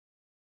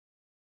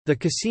The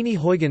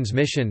Cassini-Huygens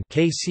mission,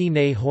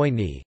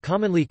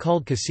 commonly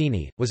called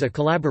Cassini, was a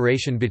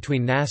collaboration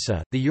between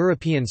NASA, the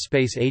European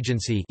Space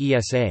Agency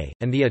 (ESA),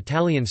 and the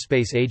Italian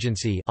Space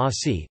Agency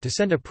 (ASI) to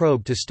send a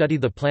probe to study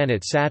the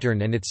planet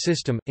Saturn and its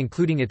system,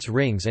 including its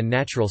rings and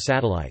natural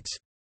satellites.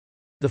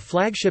 The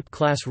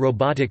flagship-class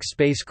robotic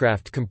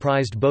spacecraft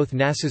comprised both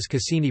NASA's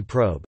Cassini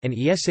probe, and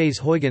ESA's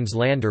Huygens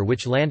lander,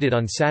 which landed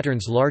on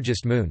Saturn's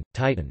largest moon,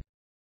 Titan.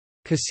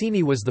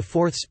 Cassini was the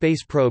fourth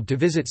space probe to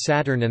visit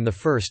Saturn and the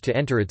first to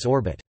enter its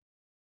orbit.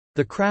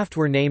 The craft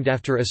were named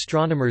after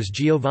astronomers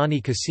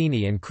Giovanni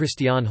Cassini and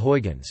Christian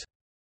Huygens.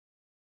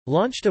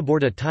 Launched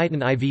aboard a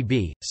Titan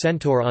IVB,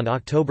 Centaur on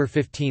October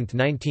 15,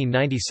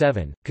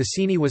 1997,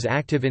 Cassini was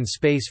active in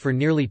space for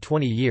nearly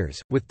 20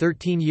 years, with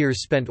 13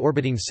 years spent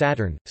orbiting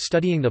Saturn,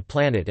 studying the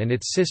planet and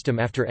its system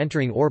after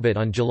entering orbit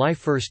on July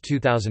 1,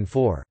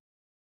 2004.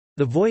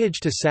 The voyage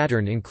to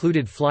Saturn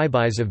included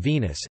flybys of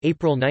Venus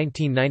April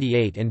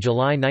 1998 and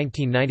July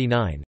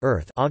 1999,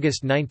 Earth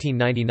August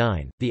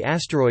 1999, the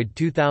asteroid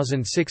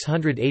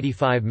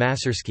 2685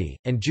 Masersky,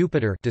 and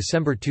Jupiter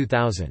December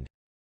 2000.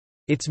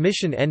 Its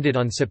mission ended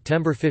on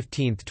September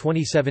 15,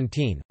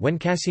 2017, when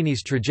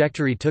Cassini's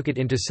trajectory took it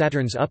into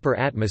Saturn's upper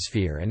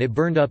atmosphere and it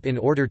burned up in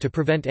order to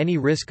prevent any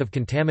risk of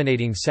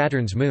contaminating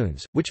Saturn's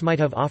moons, which might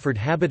have offered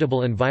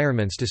habitable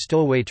environments to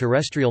stow away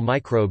terrestrial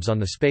microbes on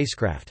the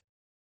spacecraft.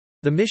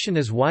 The mission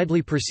is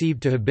widely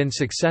perceived to have been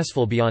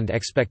successful beyond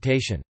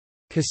expectation.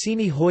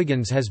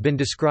 Cassini-Huygens has been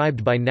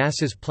described by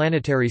NASA's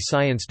Planetary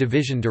Science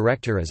Division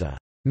Director as a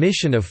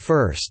mission of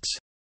firsts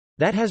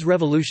that has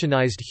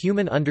revolutionized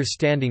human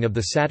understanding of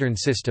the Saturn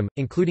system,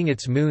 including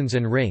its moons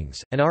and rings,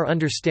 and our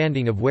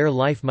understanding of where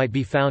life might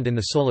be found in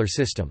the Solar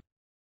System.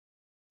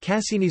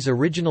 Cassini's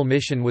original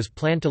mission was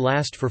planned to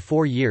last for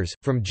 4 years,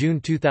 from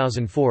June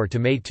 2004 to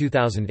May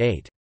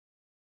 2008.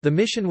 The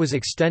mission was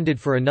extended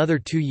for another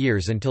 2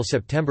 years until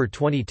September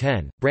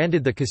 2010,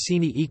 branded the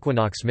Cassini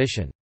Equinox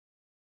mission.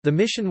 The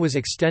mission was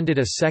extended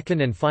a second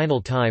and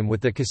final time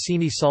with the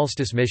Cassini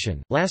Solstice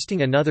mission,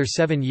 lasting another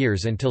 7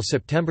 years until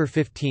September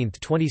 15,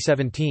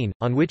 2017,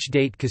 on which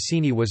date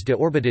Cassini was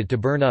deorbited to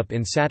burn up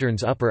in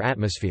Saturn's upper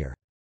atmosphere.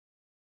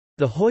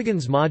 The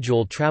Huygens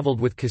module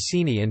traveled with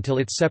Cassini until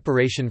its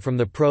separation from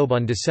the probe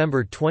on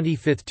December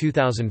 25,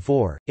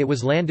 2004. It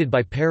was landed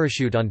by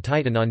parachute on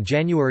Titan on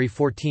January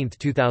 14,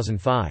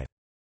 2005.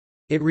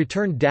 It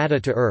returned data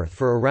to Earth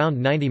for around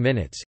 90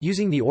 minutes,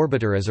 using the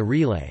orbiter as a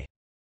relay.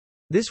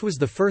 This was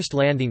the first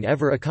landing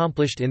ever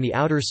accomplished in the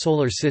outer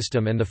solar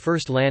system and the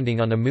first landing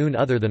on a moon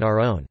other than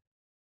our own.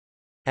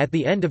 At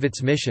the end of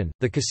its mission,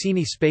 the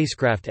Cassini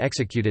spacecraft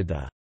executed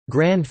the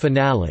grand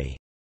finale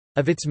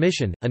of its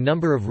mission, a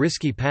number of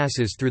risky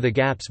passes through the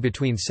gaps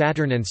between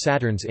Saturn and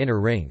Saturn's inner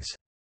rings.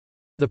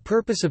 The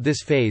purpose of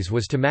this phase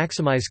was to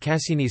maximize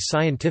Cassini's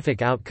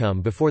scientific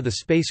outcome before the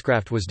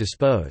spacecraft was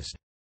disposed.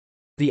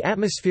 The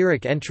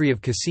atmospheric entry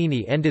of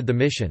Cassini ended the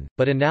mission,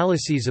 but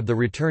analyses of the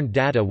returned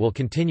data will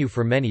continue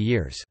for many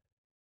years.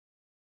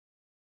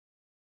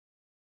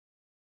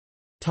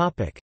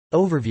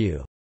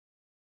 Overview.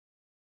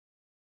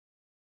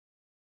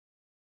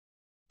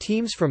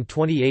 Teams from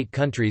 28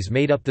 countries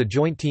made up the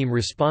joint team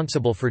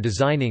responsible for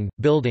designing,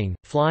 building,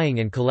 flying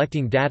and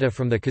collecting data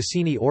from the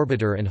Cassini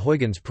orbiter and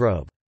Huygens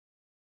probe.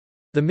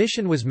 The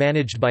mission was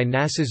managed by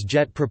NASA's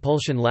Jet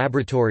Propulsion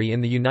Laboratory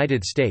in the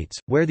United States,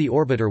 where the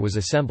orbiter was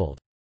assembled.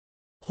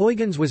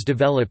 Huygens was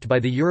developed by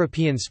the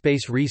European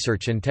Space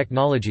Research and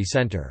Technology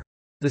Centre.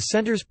 The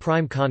centre's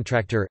prime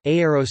contractor,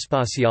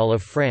 Aérospatiale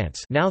of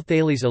France, now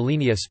Thales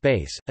Alenia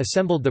Space,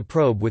 assembled the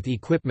probe with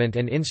equipment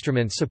and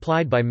instruments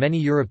supplied by many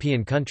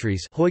European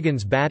countries,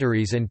 Huygens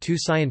batteries and 2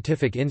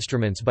 scientific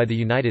instruments by the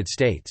United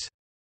States.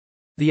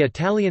 The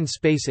Italian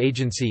Space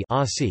Agency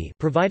 (ASI)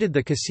 provided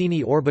the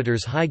Cassini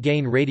orbiter's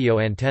high-gain radio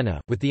antenna,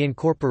 with the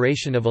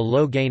incorporation of a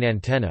low-gain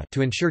antenna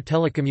to ensure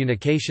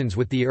telecommunications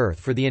with the Earth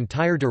for the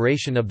entire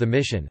duration of the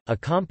mission, a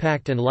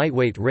compact and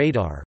lightweight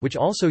radar, which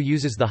also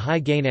uses the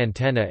high-gain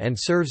antenna and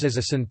serves as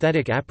a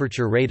synthetic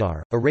aperture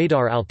radar, a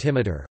radar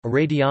altimeter, a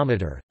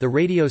radiometer, the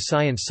radio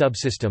science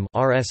subsystem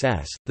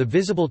 (RSS), the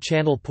visible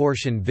channel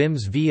portion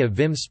VIMS via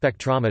VIMS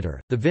spectrometer.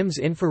 The VIMS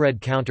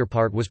infrared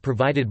counterpart was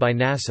provided by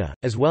NASA,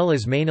 as well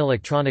as main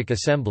electronic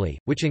assembly,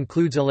 which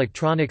includes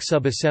electronic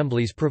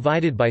sub-assemblies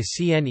provided by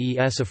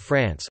CNES of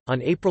France.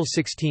 On April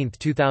 16,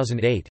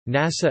 2008,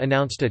 NASA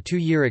announced a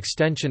 2-year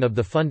extension of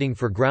the funding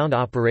for ground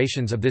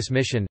operations of this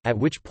mission, at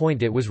which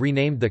point it was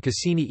renamed the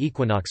Cassini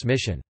Equinox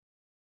mission.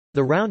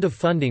 The round of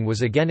funding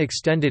was again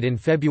extended in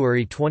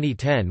February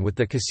 2010 with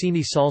the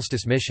Cassini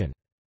Solstice mission.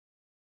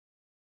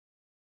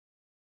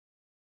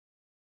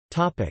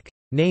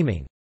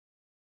 Naming.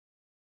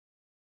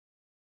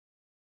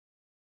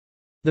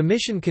 The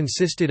mission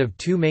consisted of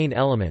 2 main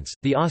elements,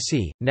 the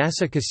ASI,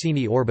 NASA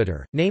Cassini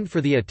orbiter, named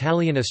for the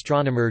Italian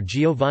astronomer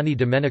Giovanni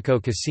Domenico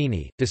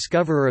Cassini,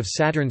 discoverer of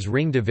Saturn's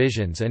ring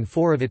divisions and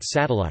 4 of its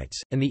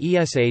satellites, and the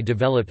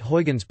ESA-developed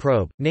Huygens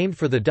probe, named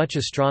for the Dutch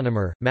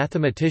astronomer,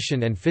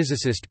 mathematician and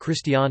physicist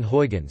Christian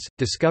Huygens,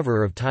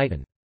 discoverer of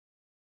Titan.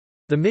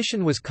 The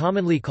mission was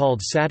commonly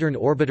called Saturn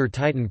Orbiter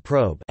Titan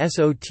Probe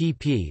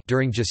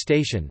during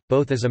gestation,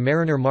 both as a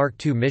Mariner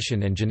Mark II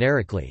mission and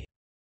generically.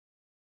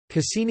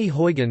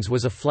 Cassini-Huygens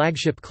was a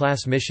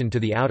flagship-class mission to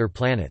the outer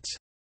planets.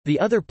 The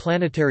other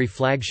planetary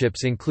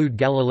flagships include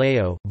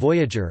Galileo,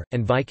 Voyager,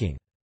 and Viking.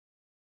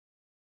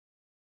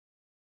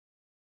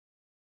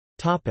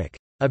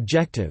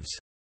 Objectives.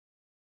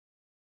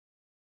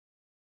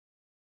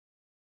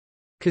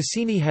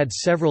 Cassini had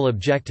several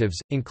objectives,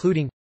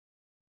 including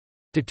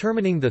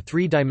determining the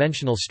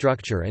three-dimensional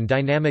structure and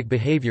dynamic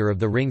behavior of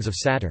the rings of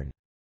Saturn,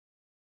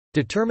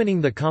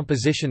 determining the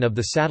composition of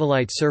the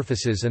satellite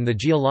surfaces and the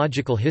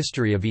geological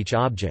history of each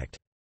object,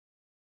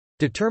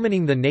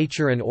 determining the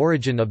nature and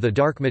origin of the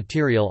dark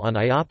material on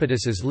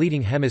Iapetus's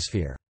leading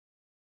hemisphere,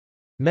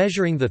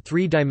 measuring the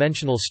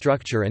three-dimensional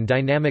structure and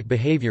dynamic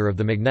behavior of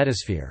the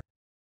magnetosphere,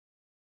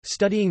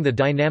 studying the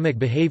dynamic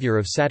behavior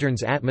of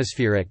Saturn's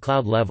atmosphere at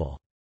cloud level,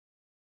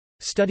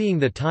 studying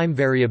the time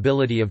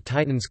variability of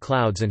Titan's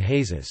clouds and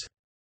hazes.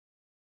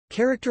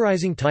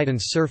 Characterizing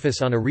Titan's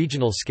surface on a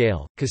regional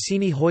scale,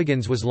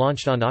 Cassini-Huygens was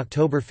launched on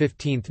October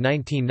 15,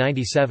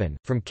 1997,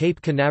 from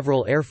Cape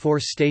Canaveral Air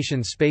Force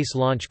Station's Space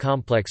Launch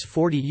Complex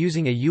 40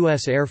 using a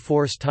U.S. Air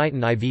Force Titan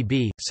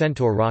IVB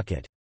Centaur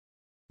rocket.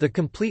 The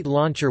complete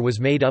launcher was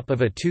made up of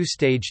a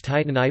two-stage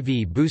Titan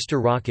IV booster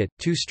rocket,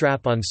 two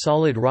strap-on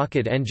solid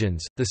rocket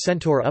engines, the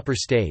Centaur upper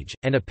stage,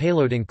 and a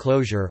payload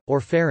enclosure,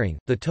 or fairing.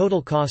 The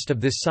total cost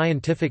of this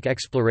scientific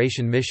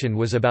exploration mission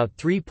was about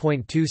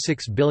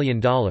 $3.26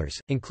 billion,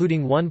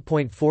 including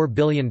 $1.4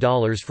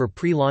 billion for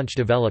pre-launch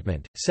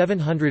development,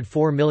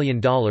 $704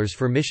 million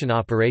for mission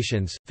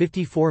operations,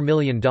 $54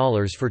 million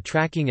for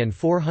tracking and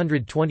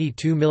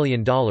 $422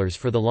 million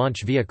for the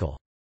launch vehicle.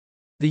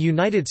 The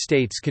United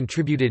States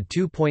contributed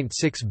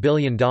 $2.6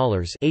 billion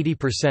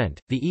 80%,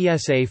 the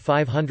ESA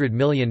 $500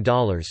 million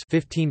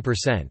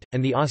 15%,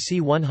 and the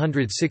AUC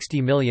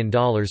 $160 million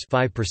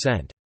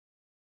 5%.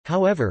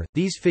 However,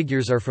 these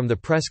figures are from the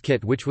press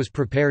kit which was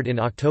prepared in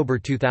October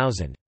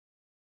 2000.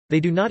 They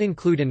do not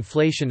include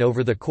inflation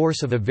over the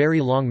course of a very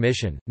long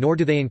mission, nor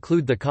do they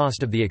include the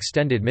cost of the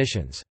extended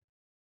missions.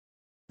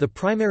 The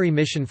primary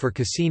mission for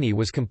Cassini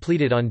was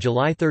completed on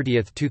July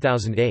 30,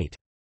 2008.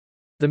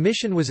 The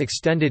mission was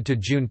extended to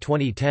June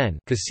 2010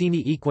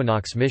 Cassini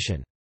Equinox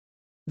mission.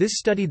 This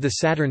studied the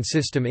Saturn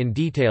system in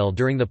detail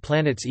during the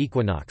planet's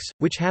equinox,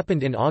 which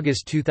happened in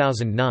August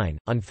 2009.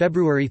 On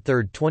February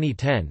 3,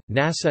 2010,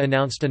 NASA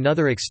announced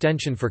another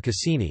extension for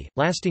Cassini,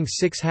 lasting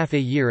half a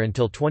year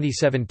until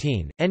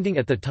 2017, ending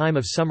at the time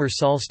of summer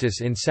solstice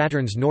in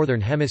Saturn's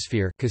northern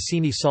hemisphere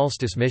Cassini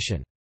Solstice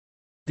mission.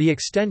 The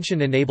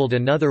extension enabled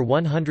another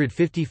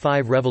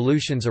 155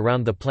 revolutions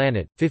around the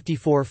planet,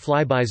 54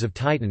 flybys of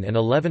Titan and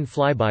 11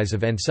 flybys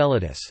of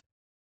Enceladus.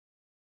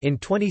 In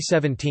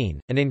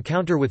 2017, an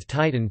encounter with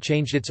Titan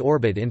changed its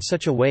orbit in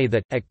such a way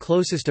that, at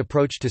closest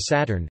approach to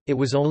Saturn, it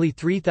was only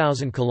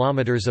 3,000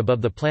 km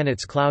above the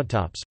planet's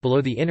cloudtops,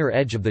 below the inner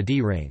edge of the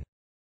D-ring.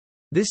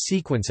 This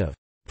sequence of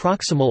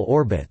proximal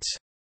orbits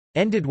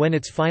ended when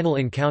its final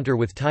encounter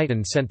with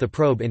Titan sent the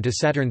probe into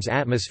Saturn's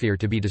atmosphere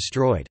to be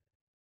destroyed.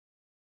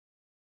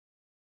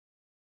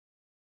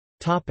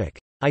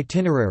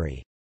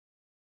 Itinerary.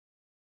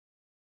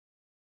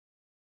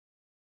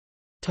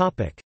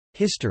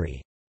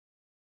 History.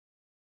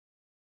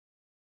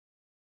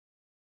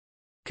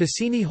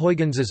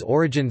 Cassini-Huygens's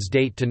origins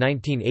date to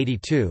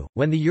 1982,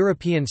 when the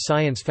European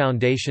Science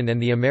Foundation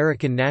and the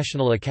American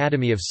National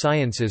Academy of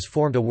Sciences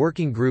formed a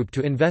working group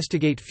to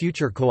investigate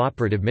future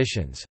cooperative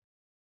missions.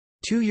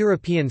 Two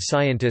European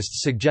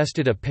scientists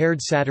suggested a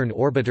paired Saturn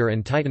orbiter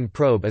and Titan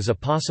probe as a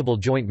possible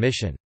joint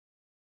mission.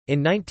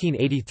 In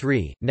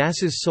 1983,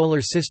 NASA's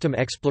Solar System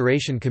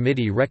Exploration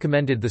Committee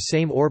recommended the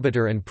same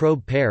orbiter and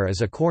probe pair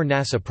as a core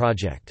NASA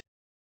project.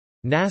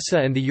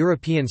 NASA and the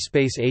European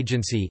Space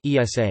Agency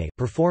 (ESA)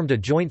 performed a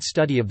joint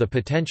study of the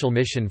potential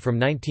mission from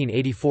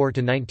 1984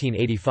 to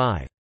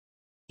 1985.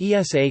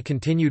 ESA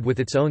continued with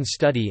its own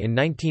study in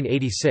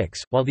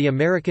 1986, while the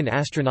American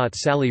astronaut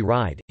Sally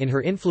Ride, in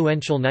her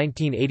influential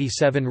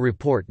 1987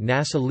 report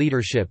NASA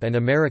Leadership and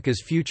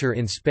America's Future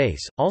in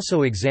Space,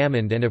 also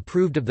examined and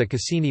approved of the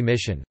Cassini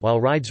mission. While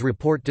Ride's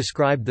report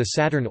described the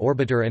Saturn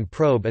orbiter and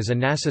probe as a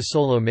NASA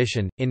solo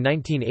mission, in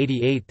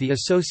 1988 the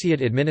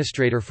Associate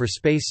Administrator for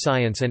Space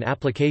Science and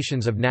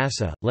Applications of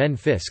NASA, Len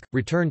Fisk,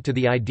 returned to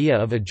the idea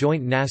of a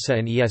joint NASA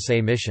and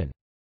ESA mission.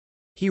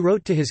 He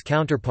wrote to his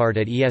counterpart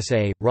at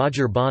ESA,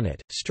 Roger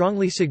Bonnet,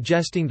 strongly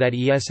suggesting that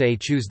ESA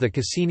choose the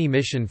Cassini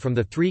mission from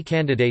the three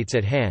candidates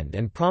at hand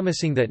and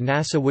promising that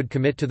NASA would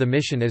commit to the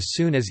mission as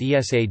soon as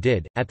ESA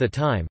did. At the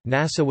time,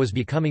 NASA was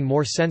becoming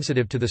more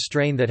sensitive to the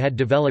strain that had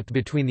developed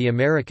between the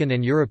American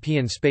and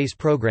European space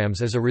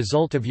programs as a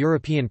result of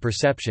European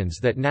perceptions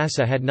that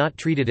NASA had not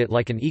treated it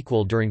like an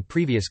equal during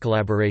previous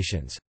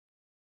collaborations.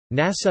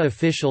 NASA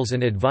officials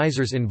and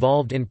advisors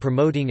involved in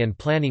promoting and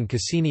planning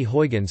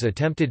Cassini-Huygens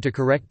attempted to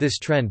correct this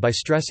trend by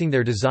stressing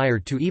their desire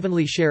to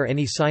evenly share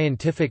any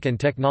scientific and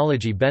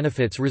technology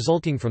benefits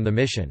resulting from the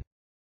mission.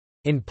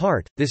 In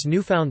part, this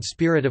newfound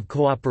spirit of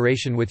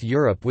cooperation with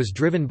Europe was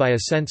driven by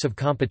a sense of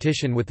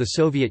competition with the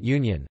Soviet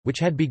Union, which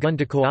had begun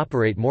to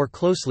cooperate more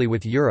closely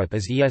with Europe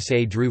as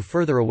ESA drew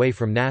further away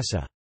from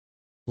NASA.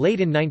 Late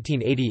in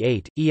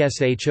 1988,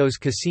 ESA chose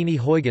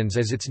Cassini-Huygens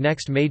as its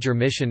next major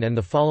mission, and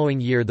the following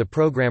year the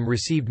program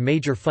received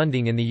major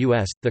funding in the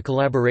U.S. The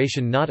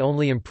collaboration not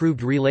only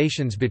improved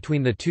relations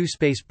between the two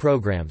space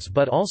programs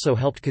but also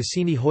helped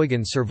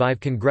Cassini-Huygens survive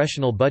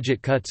congressional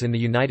budget cuts in the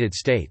United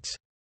States.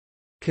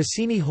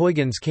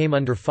 Cassini-Huygens came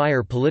under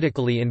fire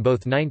politically in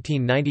both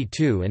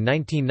 1992 and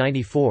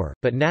 1994,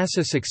 but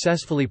NASA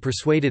successfully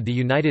persuaded the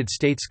United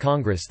States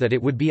Congress that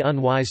it would be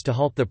unwise to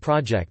halt the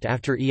project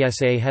after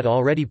ESA had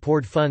already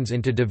poured funds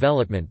into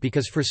development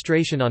because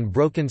frustration on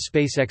broken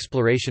space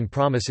exploration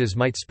promises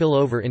might spill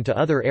over into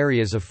other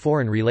areas of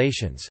foreign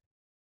relations.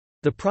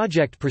 The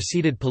project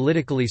proceeded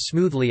politically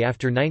smoothly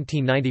after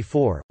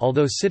 1994,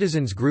 although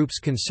citizens groups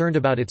concerned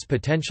about its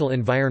potential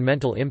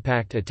environmental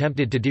impact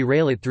attempted to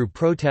derail it through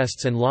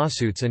protests and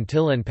lawsuits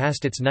until and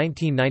past its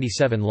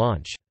 1997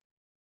 launch.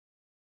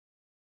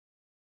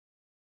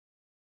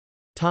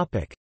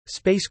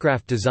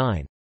 Spacecraft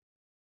design.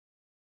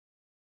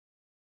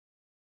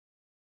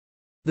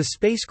 The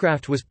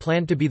spacecraft was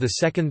planned to be the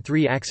second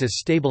three-axis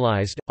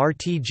stabilized,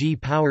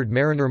 RTG-powered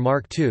Mariner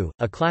Mark II,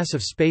 a class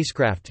of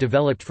spacecraft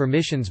developed for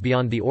missions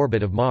beyond the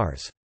orbit of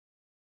Mars.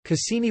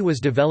 Cassini was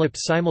developed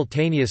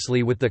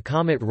simultaneously with the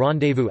Comet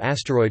Rendezvous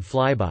Asteroid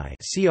Flyby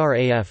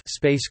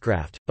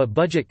spacecraft, but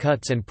budget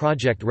cuts and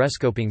project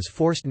rescopings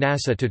forced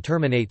NASA to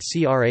terminate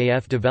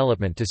CRAF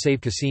development to save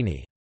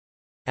Cassini.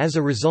 As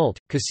a result,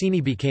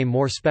 Cassini became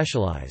more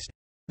specialized.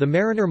 The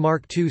Mariner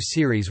Mark II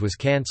series was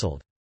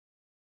cancelled.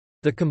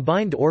 The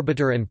combined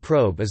orbiter and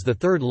probe is the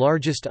third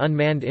largest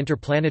unmanned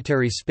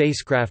interplanetary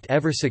spacecraft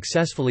ever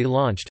successfully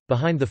launched,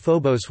 behind the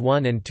Phobos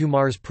 1 and 2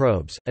 Mars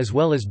probes, as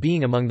well as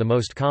being among the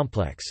most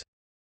complex.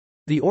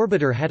 The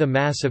orbiter had a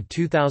mass of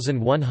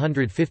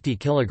 2,150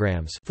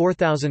 kilograms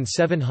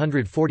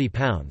 (4,740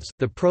 pounds),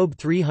 the probe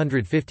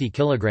 350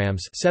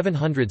 kilograms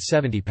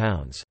 (770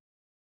 pounds).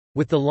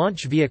 With the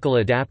launch vehicle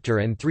adapter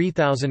and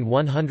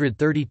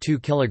 3,132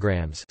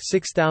 kilograms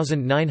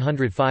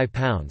 (6,905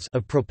 pounds)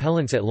 of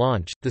propellants at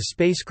launch, the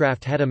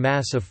spacecraft had a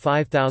mass of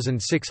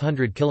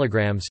 5,600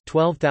 kilograms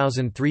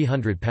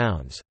 (12,300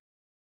 pounds).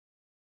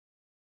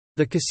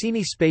 The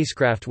Cassini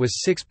spacecraft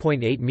was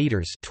 6.8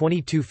 meters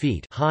 (22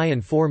 feet) high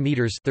and 4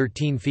 meters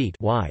 (13 feet)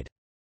 wide.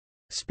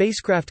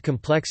 Spacecraft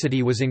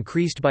complexity was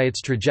increased by its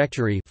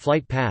trajectory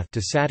flight path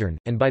to Saturn,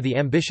 and by the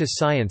ambitious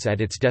science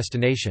at its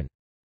destination.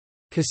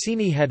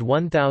 Cassini had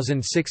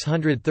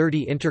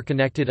 1,630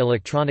 interconnected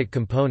electronic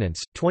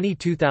components,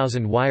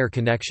 22,000 wire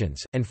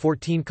connections, and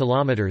 14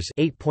 kilometers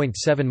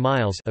 (8.7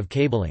 miles) of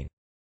cabling.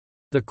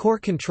 The core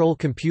control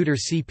computer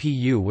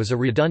CPU was a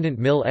redundant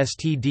MIL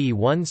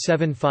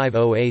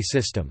STD1750A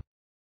system.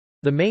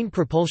 The main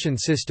propulsion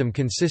system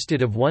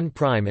consisted of one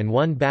prime and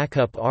one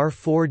backup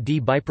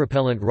R4D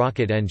bipropellant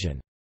rocket engine.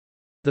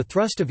 The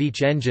thrust of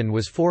each engine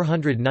was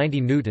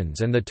 490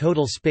 newtons and the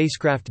total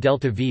spacecraft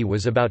delta-V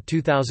was about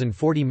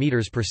 2,040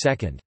 meters per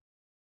second.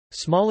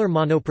 Smaller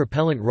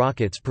monopropellant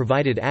rockets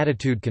provided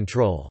attitude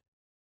control.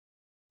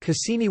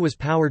 Cassini was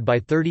powered by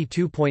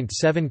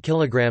 32.7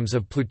 kilograms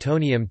of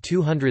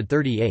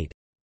plutonium-238.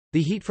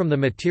 The heat from the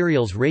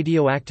material's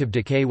radioactive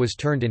decay was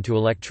turned into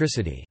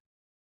electricity.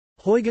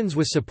 Huygens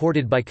was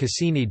supported by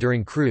Cassini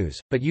during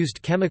cruise, but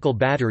used chemical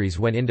batteries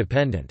when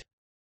independent.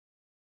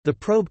 The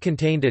probe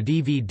contained a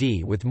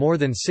DVD with more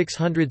than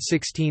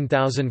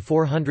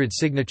 616,400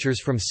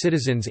 signatures from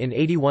citizens in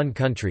 81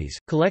 countries,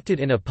 collected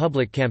in a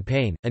public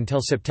campaign.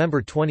 Until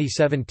September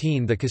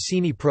 2017, the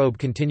Cassini probe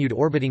continued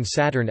orbiting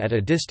Saturn at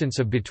a distance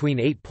of between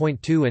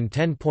 8.2 and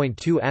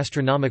 10.2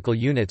 astronomical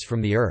units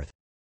from the Earth.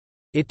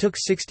 It took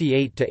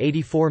 68 to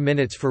 84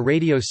 minutes for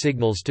radio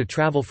signals to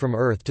travel from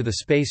Earth to the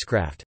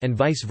spacecraft, and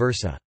vice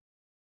versa.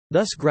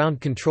 Thus ground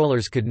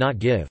controllers could not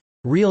give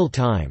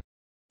real-time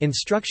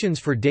instructions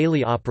for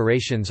daily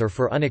operations or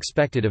for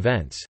unexpected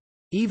events.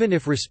 Even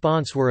if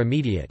response were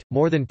immediate,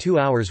 more than 2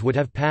 hours would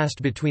have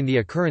passed between the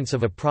occurrence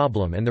of a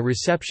problem and the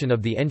reception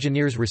of the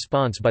engineer's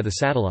response by the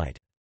satellite.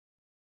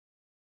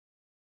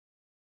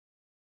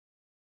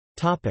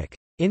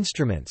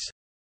 Instruments.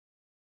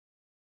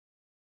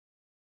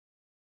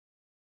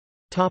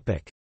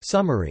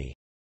 Summary.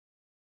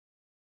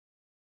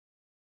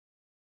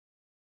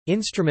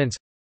 Instruments.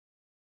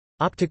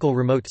 Optical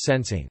remote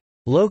sensing,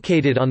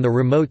 located on the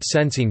remote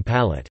sensing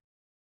pallet.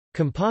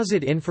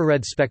 Composite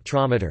infrared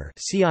spectrometer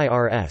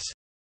 (CIRS).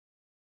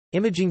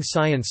 Imaging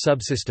science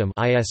subsystem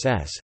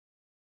 (ISS).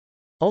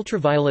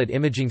 Ultraviolet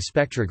imaging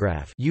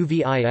spectrograph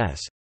 (UVIS).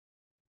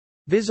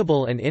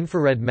 Visible and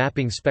infrared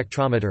mapping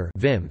spectrometer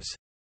 (VIMS).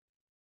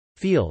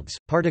 Fields,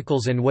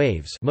 particles and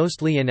waves,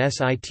 mostly in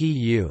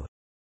situ.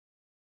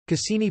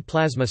 Cassini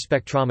plasma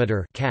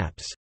spectrometer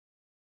 (CAPS).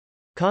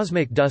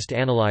 Cosmic dust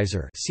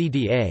analyzer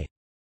 (CDA).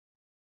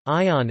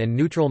 Ion and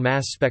neutral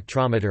mass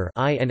spectrometer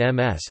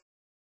 (INMS).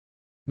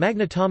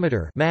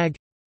 Magnetometer (MAG).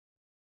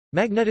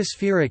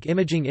 Magnetospheric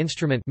imaging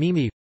instrument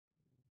 (MIMI).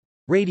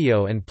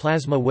 Radio and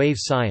Plasma Wave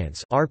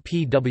Science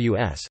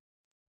 (RPWS),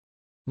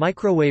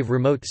 Microwave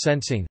Remote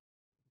Sensing,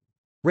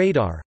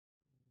 Radar,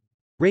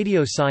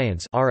 Radio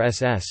Science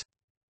 (RSS).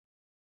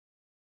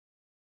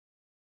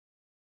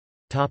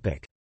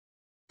 Topic.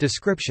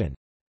 Description.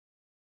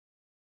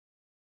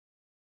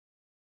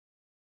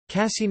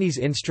 Cassini's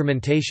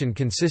instrumentation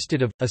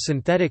consisted of, a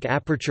synthetic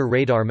aperture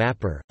radar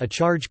mapper, a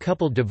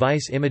charge-coupled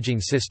device imaging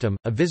system,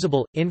 a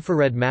visible,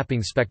 infrared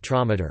mapping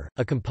spectrometer,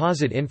 a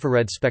composite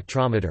infrared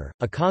spectrometer,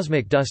 a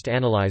cosmic dust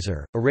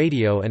analyzer, a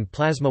radio and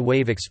plasma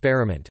wave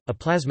experiment, a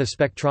plasma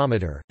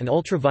spectrometer, an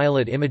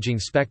ultraviolet imaging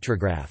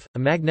spectrograph, a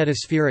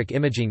magnetospheric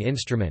imaging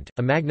instrument,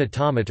 a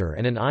magnetometer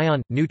and an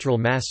ion-neutral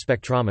mass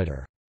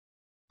spectrometer.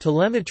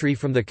 Telemetry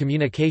from the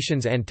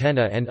communications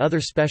antenna and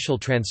other special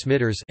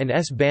transmitters, an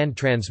S-band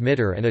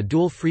transmitter and a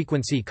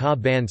dual-frequency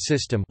Ka-band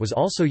system, was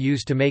also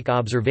used to make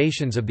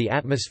observations of the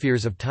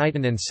atmospheres of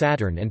Titan and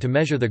Saturn and to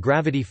measure the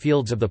gravity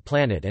fields of the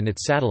planet and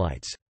its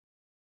satellites.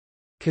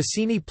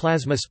 Cassini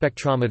Plasma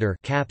Spectrometer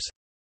 (CAPS).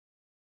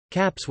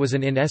 CAPS was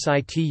an in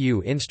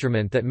situ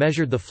instrument that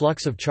measured the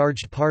flux of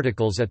charged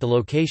particles at the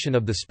location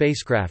of the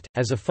spacecraft,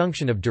 as a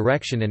function of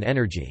direction and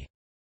energy.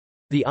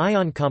 The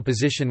ion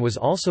composition was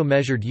also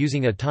measured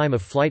using a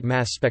time-of-flight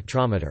mass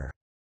spectrometer.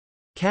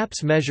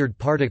 CAPS measured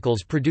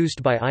particles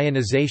produced by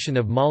ionization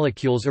of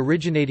molecules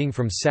originating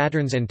from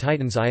Saturn's and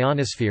Titan's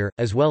ionosphere,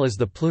 as well as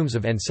the plumes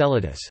of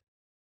Enceladus.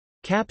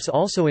 CAPS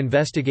also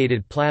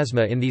investigated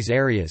plasma in these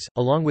areas,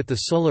 along with the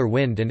solar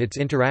wind and its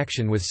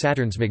interaction with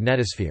Saturn's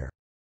magnetosphere.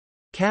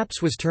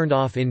 CAPS was turned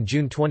off in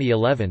June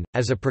 2011,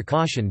 as a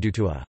precaution due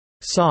to a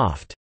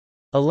 «soft»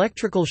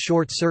 electrical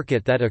short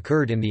circuit that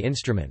occurred in the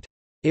instrument.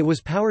 It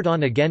was powered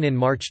on again in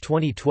March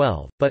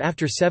 2012, but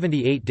after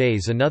 78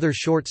 days another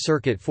short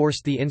circuit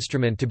forced the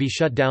instrument to be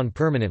shut down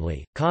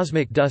permanently.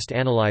 Cosmic Dust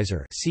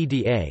Analyzer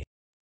 (CDA).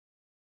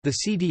 The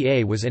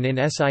CDA was an in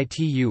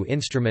situ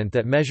instrument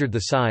that measured the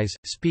size,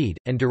 speed,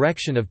 and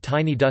direction of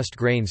tiny dust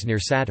grains near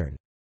Saturn.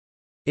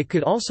 It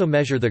could also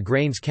measure the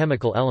grain's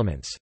chemical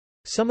elements.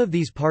 Some of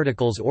these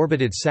particles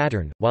orbited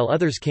Saturn, while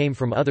others came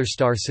from other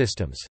star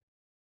systems.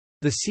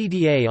 The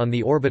CDA on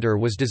the orbiter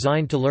was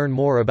designed to learn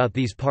more about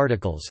these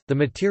particles, the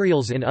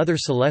materials in other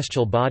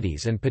celestial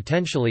bodies and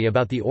potentially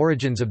about the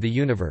origins of the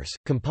universe.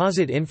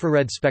 Composite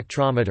Infrared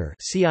Spectrometer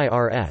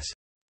 (CIRS).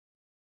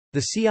 The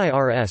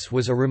CIRS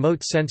was a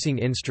remote sensing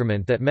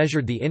instrument that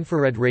measured the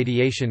infrared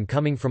radiation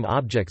coming from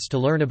objects to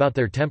learn about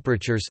their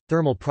temperatures,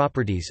 thermal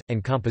properties,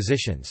 and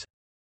compositions.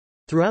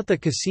 Throughout the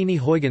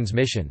Cassini-Huygens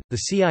mission, the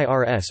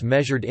CIRS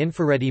measured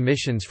infrared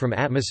emissions from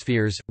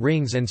atmospheres,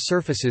 rings and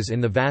surfaces in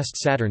the vast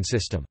Saturn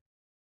system.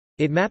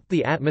 It mapped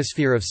the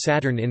atmosphere of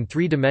Saturn in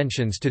 3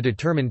 dimensions to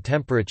determine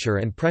temperature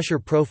and pressure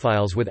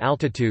profiles with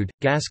altitude,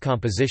 gas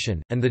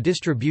composition, and the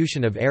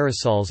distribution of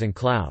aerosols and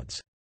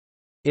clouds.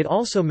 It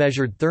also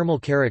measured thermal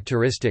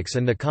characteristics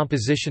and the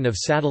composition of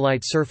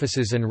satellite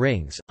surfaces and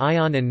rings.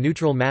 Ion and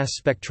Neutral Mass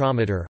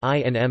Spectrometer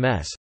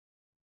 (INMS).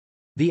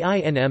 The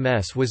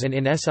INMS was an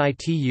in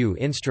situ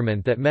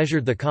instrument that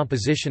measured the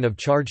composition of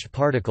charged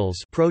particles,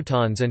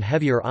 protons and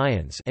heavier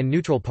ions, and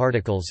neutral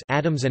particles,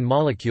 atoms and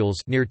molecules,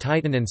 near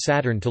Titan and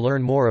Saturn to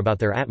learn more about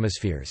their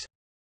atmospheres.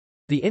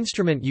 The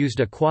instrument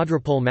used a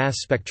quadrupole mass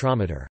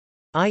spectrometer.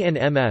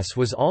 INMS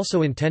was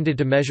also intended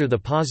to measure the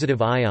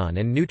positive ion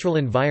and neutral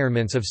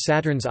environments of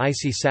Saturn's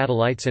icy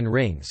satellites and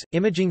rings.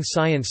 Imaging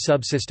Science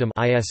Subsystem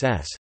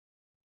 (ISS).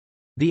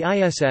 The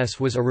ISS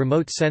was a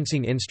remote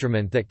sensing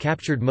instrument that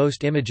captured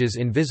most images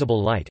in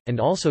visible light, and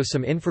also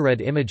some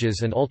infrared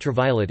images and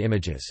ultraviolet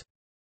images.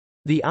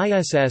 The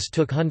ISS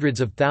took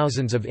hundreds of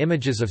thousands of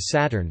images of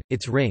Saturn,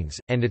 its rings,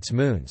 and its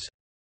moons.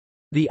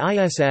 The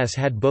ISS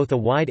had both a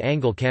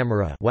wide-angle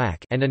camera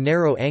and a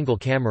narrow-angle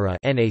camera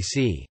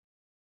 (NAC).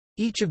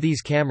 Each of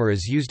these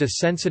cameras used a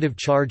sensitive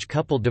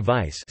charge-coupled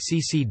device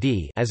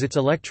as its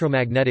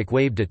electromagnetic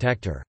wave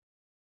detector.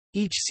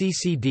 Each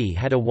CCD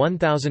had a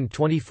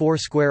 1024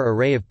 square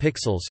array of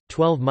pixels,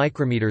 12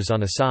 micrometers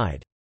on a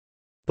side.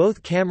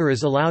 Both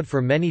cameras allowed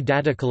for many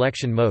data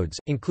collection modes,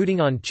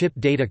 including on-chip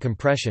data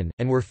compression,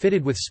 and were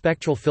fitted with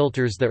spectral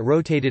filters that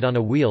rotated on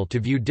a wheel to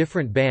view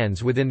different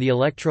bands within the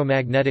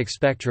electromagnetic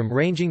spectrum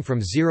ranging from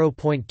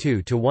 0.2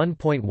 to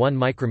 1.1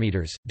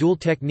 micrometers.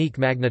 Dual-technique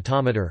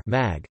magnetometer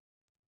 (MAG).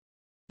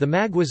 The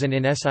MAG was an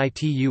in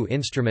situ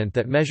instrument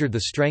that measured the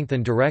strength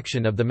and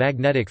direction of the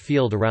magnetic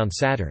field around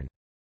Saturn.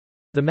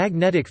 The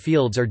magnetic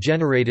fields are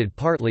generated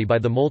partly by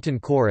the molten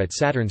core at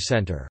Saturn's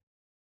center.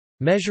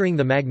 Measuring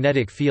the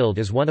magnetic field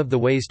is one of the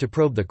ways to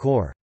probe the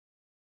core.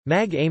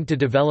 MAG aimed to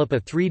develop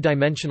a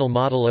 3-dimensional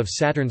model of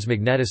Saturn's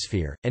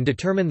magnetosphere, and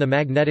determine the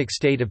magnetic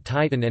state of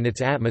Titan and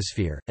its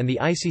atmosphere, and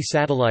the icy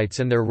satellites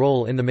and their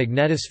role in the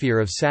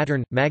magnetosphere of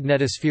Saturn.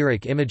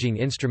 Magnetospheric Imaging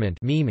Instrument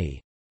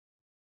 (MIMI).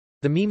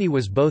 The MIMI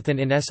was both an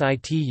in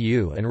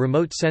situ and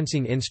remote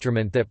sensing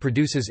instrument that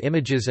produces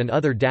images and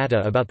other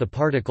data about the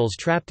particles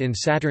trapped in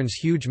Saturn's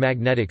huge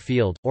magnetic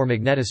field, or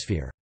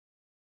magnetosphere.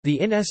 The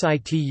in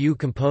situ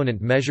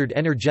component measured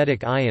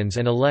energetic ions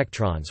and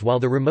electrons, while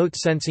the remote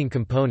sensing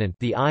component,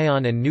 the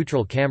ion and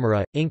neutral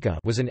camera, INCA,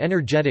 was an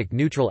energetic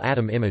neutral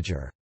atom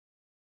imager.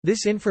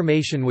 This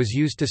information was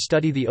used to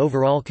study the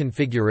overall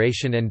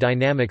configuration and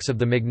dynamics of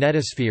the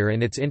magnetosphere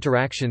and its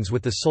interactions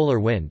with the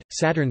solar wind,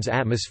 Saturn's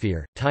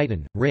atmosphere,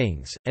 Titan,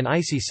 rings, and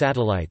icy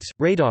satellites.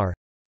 Radar.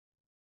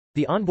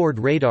 The onboard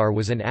radar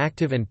was an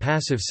active and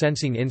passive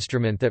sensing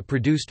instrument that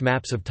produced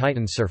maps of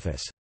Titan's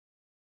surface.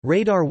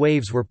 Radar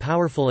waves were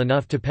powerful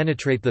enough to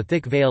penetrate the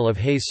thick veil of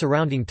haze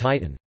surrounding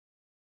Titan.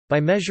 By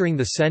measuring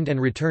the send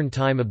and return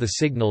time of the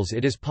signals,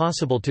 it is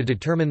possible to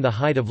determine the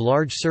height of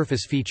large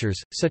surface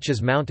features, such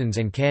as mountains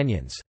and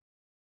canyons.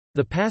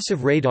 The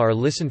passive radar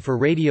listened for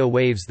radio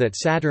waves that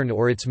Saturn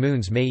or its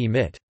moons may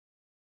emit.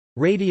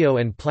 Radio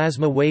and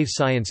Plasma Wave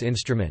Science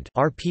Instrument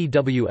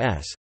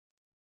 (RPWS).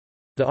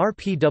 The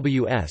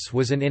RPWS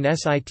was an in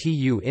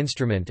situ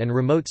instrument and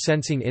remote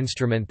sensing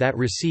instrument that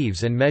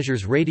receives and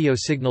measures radio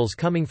signals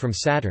coming from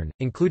Saturn,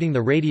 including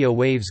the radio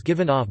waves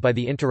given off by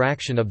the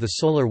interaction of the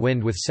solar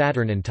wind with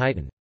Saturn and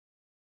Titan.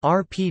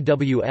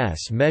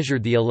 RPWS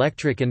measured the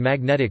electric and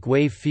magnetic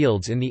wave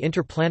fields in the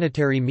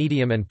interplanetary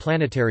medium and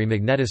planetary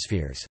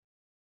magnetospheres.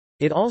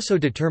 It also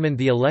determined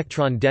the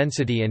electron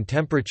density and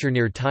temperature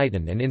near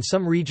Titan and in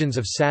some regions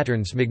of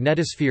Saturn's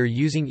magnetosphere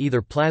using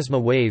either plasma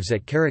waves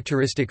at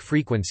characteristic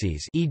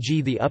frequencies,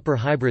 e.g. the upper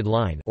hybrid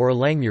line, or a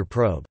Langmuir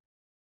probe.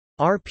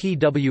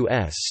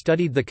 RPWS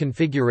studied the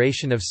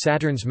configuration of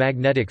Saturn's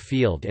magnetic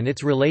field and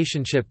its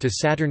relationship to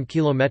Saturn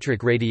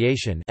kilometric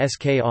radiation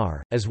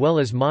 (SKR), as well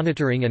as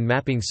monitoring and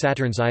mapping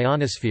Saturn's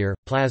ionosphere,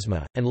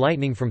 plasma, and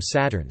lightning from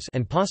Saturn's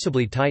and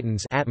possibly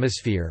Titan's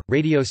atmosphere.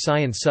 Radio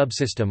Science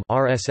Subsystem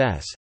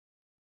 (RSS).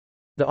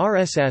 The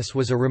RSS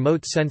was a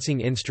remote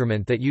sensing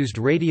instrument that used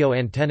radio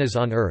antennas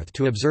on Earth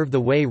to observe the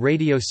way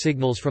radio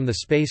signals from the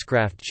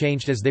spacecraft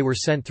changed as they were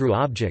sent through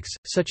objects,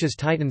 such as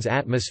Titan's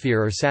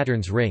atmosphere or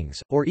Saturn's rings,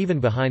 or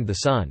even behind the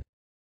Sun.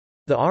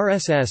 The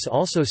RSS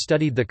also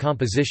studied the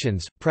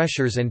compositions,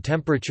 pressures and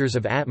temperatures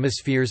of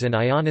atmospheres and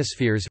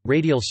ionospheres,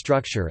 radial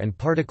structure and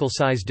particle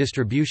size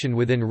distribution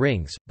within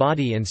rings,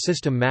 body and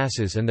system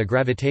masses, and the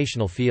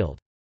gravitational field.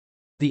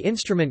 The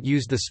instrument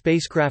used the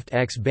spacecraft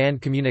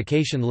X-band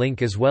communication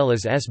link as well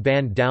as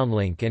S-band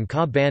downlink and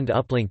Ka-band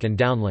uplink and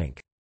downlink.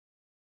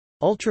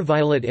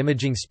 Ultraviolet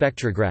imaging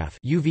spectrograph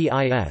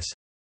 (UVIS).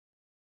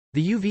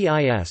 The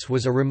UVIS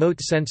was a remote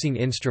sensing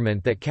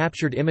instrument that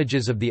captured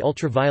images of the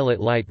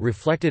ultraviolet light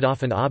reflected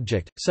off an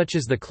object, such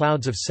as the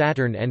clouds of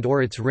Saturn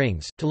and/or its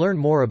rings, to learn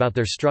more about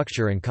their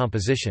structure and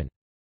composition.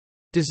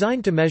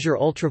 Designed to measure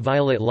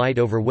ultraviolet light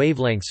over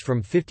wavelengths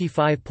from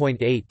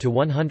 55.8 to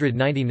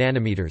 190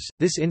 nanometers,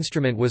 this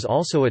instrument was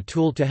also a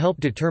tool to help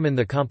determine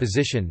the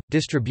composition,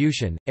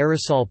 distribution,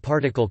 aerosol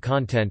particle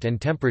content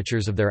and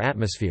temperatures of their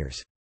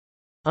atmospheres.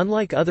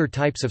 Unlike other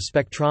types of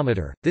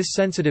spectrometer, this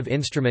sensitive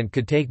instrument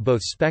could take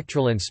both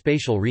spectral and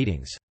spatial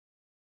readings.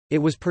 It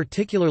was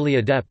particularly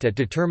adept at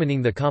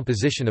determining the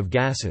composition of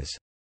gases.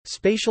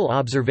 Spatial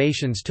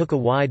observations took a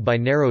wide by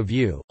narrow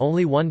view,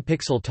 only 1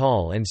 pixel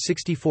tall and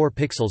 64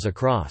 pixels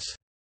across.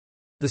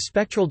 The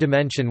spectral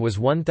dimension was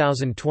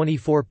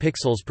 1024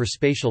 pixels per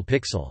spatial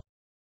pixel.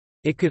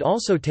 It could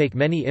also take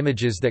many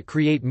images that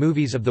create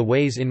movies of the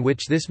ways in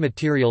which this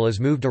material is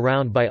moved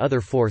around by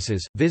other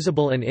forces.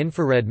 Visible and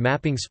infrared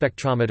mapping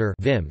spectrometer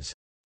 (VIMS).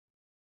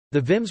 The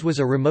VIMS was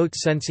a remote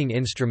sensing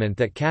instrument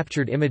that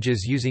captured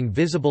images using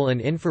visible and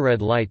infrared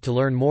light to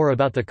learn more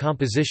about the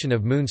composition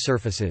of moon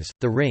surfaces,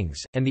 the rings,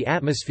 and the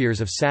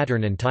atmospheres of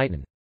Saturn and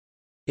Titan.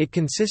 It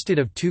consisted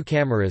of 2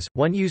 cameras,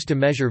 one used to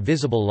measure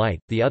visible light,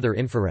 the other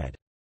infrared.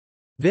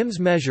 VIMS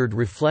measured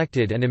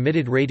reflected and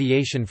emitted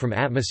radiation from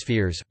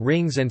atmospheres,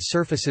 rings and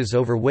surfaces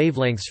over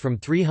wavelengths from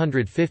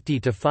 350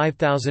 to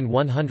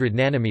 5100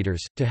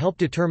 nanometers, to help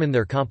determine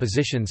their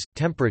compositions,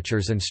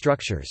 temperatures and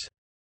structures.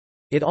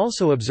 It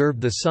also observed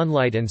the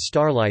sunlight and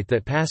starlight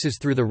that passes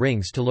through the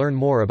rings to learn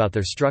more about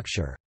their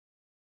structure.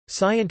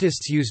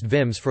 Scientists used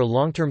VIMS for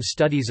long-term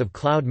studies of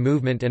cloud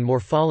movement and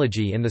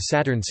morphology in the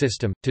Saturn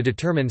system, to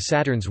determine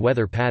Saturn's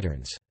weather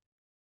patterns.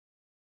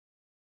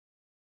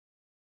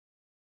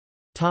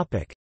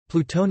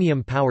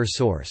 Plutonium power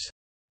source.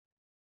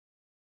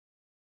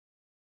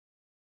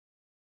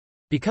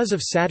 Because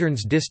of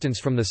Saturn's distance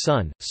from the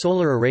Sun,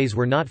 solar arrays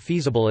were not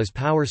feasible as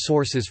power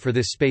sources for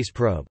this space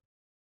probe.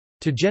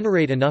 To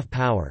generate enough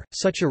power,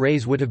 such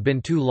arrays would have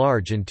been too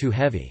large and too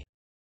heavy.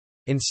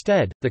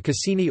 Instead, the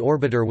Cassini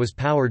orbiter was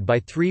powered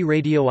by 3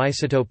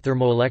 radioisotope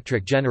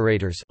thermoelectric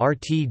generators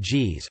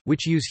 (RTGs),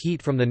 which use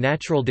heat from the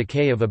natural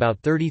decay of about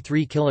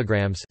 33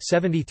 kilograms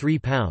 (73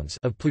 pounds)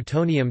 of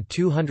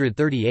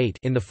plutonium-238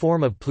 in the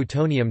form of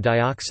plutonium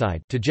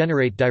dioxide to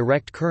generate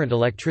direct current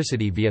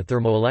electricity via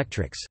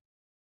thermoelectrics.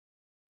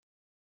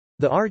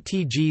 The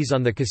RTGs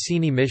on the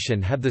Cassini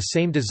mission have the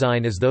same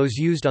design as those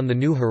used on the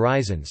New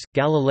Horizons,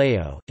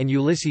 Galileo, and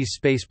Ulysses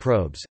space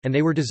probes, and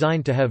they were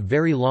designed to have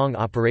very long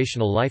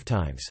operational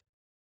lifetimes.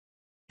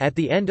 At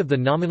the end of the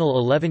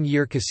nominal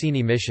 11-year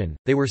Cassini mission,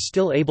 they were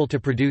still able to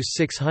produce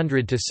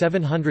 600 to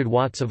 700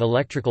 watts of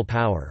electrical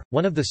power.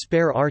 One of the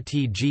spare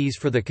RTGs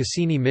for the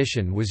Cassini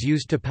mission was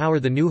used to power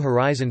the New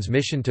Horizons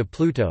mission to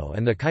Pluto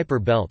and the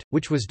Kuiper belt,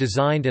 which was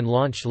designed and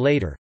launched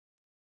later.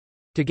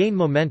 To gain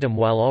momentum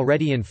while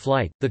already in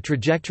flight, the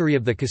trajectory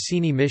of the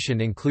Cassini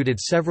mission included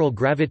several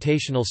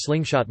gravitational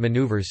slingshot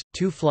maneuvers,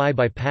 2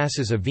 fly-by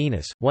passes of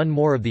Venus, 1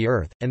 more of the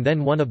Earth, and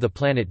then 1 of the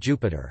planet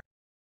Jupiter.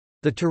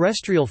 The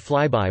terrestrial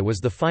flyby was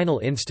the final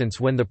instance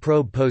when the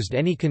probe posed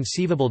any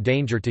conceivable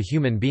danger to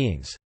human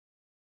beings.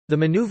 The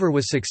maneuver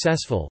was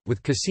successful,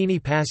 with Cassini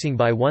passing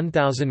by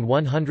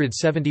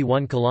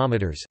 1,171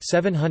 kilometers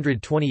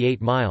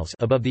 (728 miles)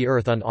 above the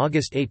Earth on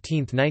August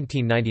 18,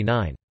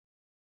 1999.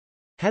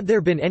 Had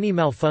there been any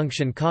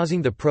malfunction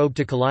causing the probe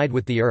to collide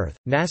with the Earth,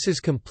 NASA's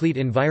Complete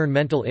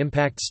Environmental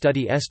Impact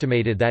Study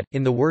estimated that,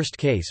 in the worst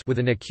case with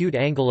an acute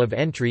angle of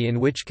entry in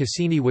which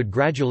Cassini would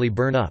gradually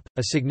burn up,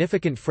 a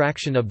significant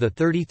fraction of the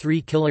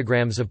 33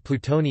 kilograms of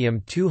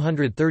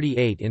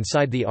plutonium-238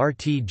 inside the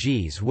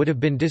RTGs would have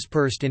been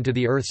dispersed into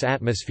the Earth's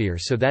atmosphere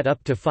so that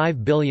up to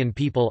 5 billion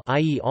people,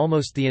 i.e.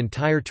 almost the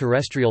entire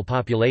terrestrial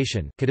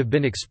population, could have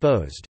been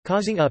exposed,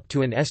 causing up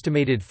to an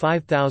estimated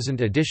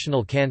 5,000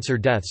 additional cancer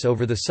deaths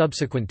over the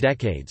subsequent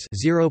decades,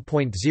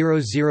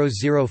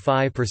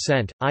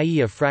 0.0005%,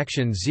 i.e. a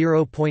fraction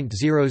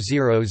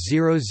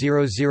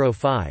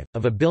 0.000005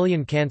 of a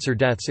billion cancer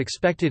deaths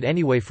expected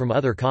anyway from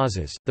other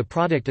causes. The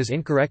product is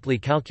incorrectly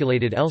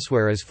calculated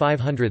elsewhere as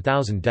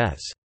 500,000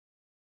 deaths.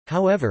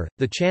 However,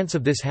 the chance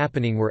of this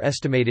happening were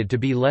estimated to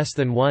be less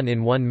than 1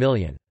 in 1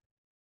 million.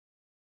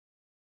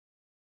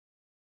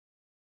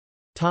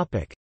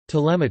 Topic: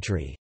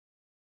 Telemetry.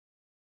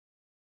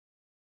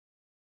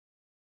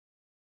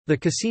 The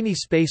Cassini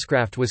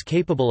spacecraft was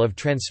capable of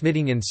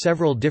transmitting in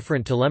several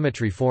different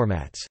telemetry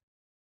formats.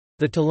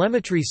 The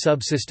telemetry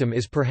subsystem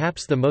is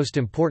perhaps the most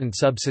important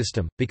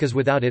subsystem, because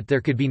without it there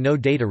could be no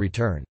data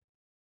return.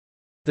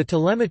 The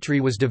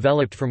telemetry was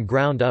developed from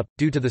ground up,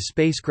 due to the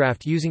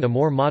spacecraft using a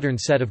more modern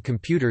set of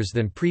computers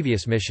than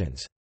previous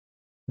missions.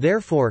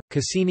 Therefore,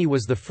 Cassini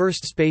was the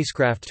first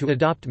spacecraft to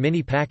adopt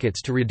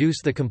mini-packets to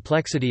reduce the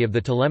complexity of the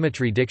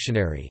telemetry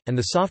dictionary, and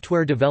the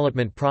software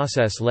development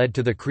process led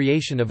to the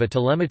creation of a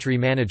telemetry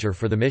manager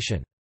for the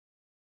mission.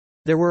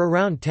 There were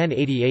around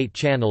 1088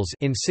 channels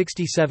in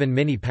 67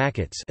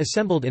 mini-packets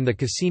assembled in the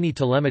Cassini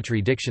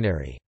telemetry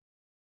dictionary.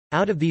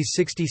 Out of these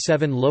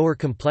 67 lower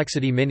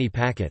complexity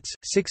mini-packets,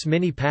 6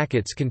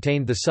 mini-packets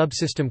contained the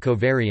subsystem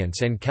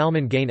covariance and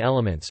Kalman gain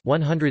elements,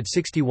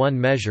 161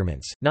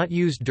 measurements, not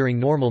used during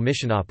normal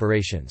mission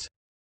operations.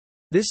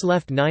 This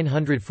left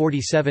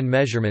 947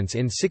 measurements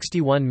in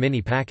 61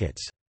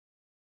 mini-packets.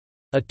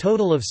 A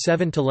total of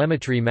 7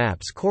 telemetry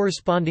maps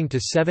corresponding to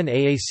 7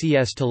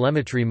 AACS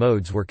telemetry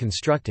modes were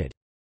constructed.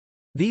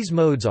 These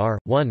modes are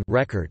 1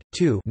 record,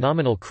 2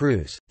 nominal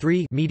cruise,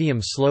 3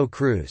 medium slow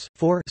cruise,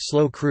 4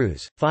 slow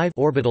cruise, 5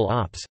 orbital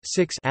ops,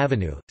 6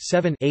 avenue,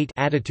 7 8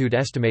 attitude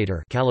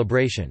estimator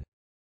calibration.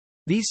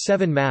 These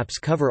 7 maps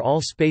cover all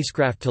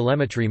spacecraft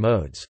telemetry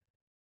modes.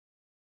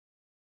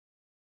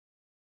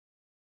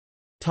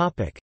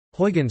 Topic: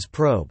 Huygens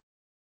probe.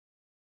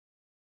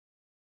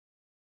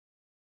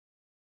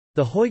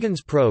 The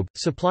Huygens probe,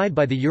 supplied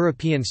by the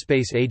European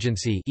Space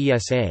Agency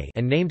 (ESA)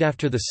 and named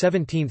after the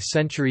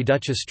 17th-century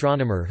Dutch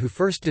astronomer who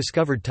first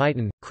discovered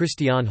Titan,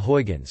 Christiaan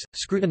Huygens,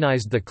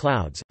 scrutinized the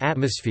clouds,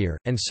 atmosphere,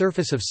 and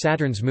surface of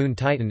Saturn's moon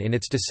Titan in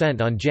its descent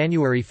on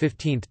January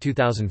 15,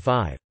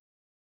 2005.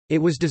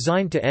 It was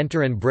designed to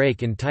enter and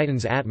brake in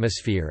Titan's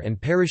atmosphere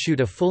and parachute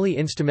a fully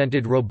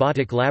instrumented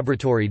robotic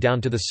laboratory down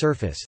to the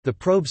surface. The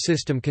probe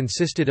system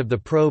consisted of the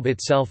probe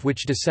itself,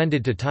 which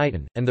descended to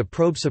Titan, and the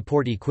probe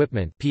support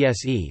equipment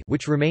 (PSE),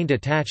 which remained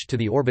attached to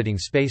the orbiting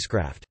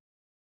spacecraft.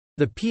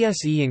 The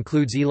PSE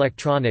includes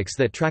electronics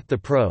that track the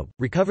probe,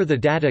 recover the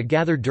data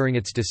gathered during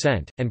its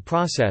descent, and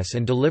process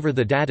and deliver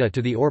the data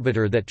to the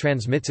orbiter that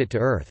transmits it to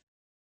Earth.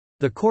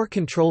 The core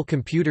control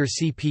computer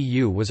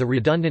CPU was a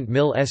redundant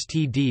MIL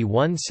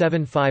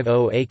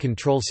STD1750A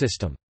control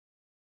system.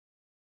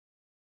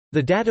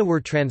 The data were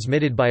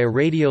transmitted by a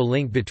radio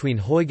link between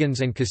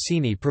Huygens and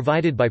Cassini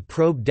provided by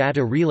Probe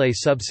Data Relay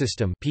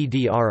Subsystem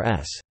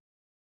 (PDRS).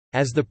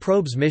 As the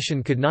probe's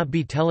mission could not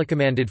be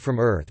telecommanded from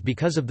Earth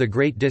because of the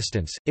great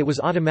distance, it was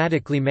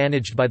automatically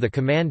managed by the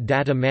Command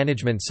Data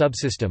Management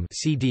Subsystem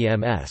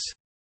 (CDMS).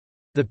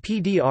 The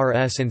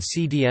PDRS and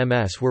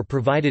CDMS were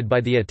provided by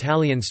the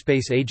Italian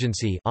Space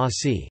Agency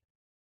 (ASI).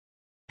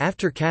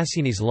 After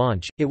Cassini's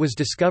launch, it was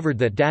discovered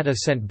that data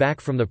sent back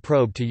from the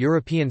probe to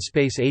European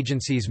Space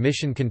Agency's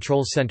Mission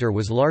Control Center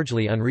was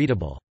largely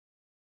unreadable.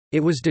 It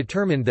was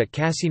determined that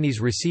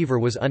Cassini's receiver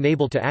was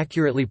unable to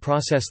accurately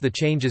process the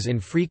changes in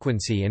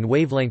frequency and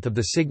wavelength of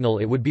the signal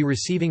it would be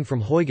receiving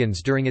from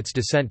Huygens during its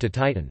descent to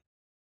Titan.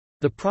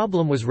 The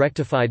problem was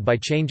rectified by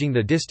changing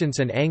the distance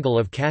and angle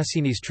of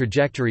Cassini's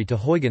trajectory to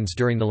Huygens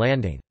during the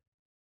landing.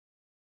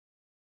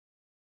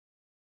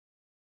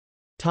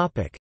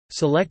 Topic: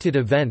 Selected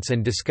events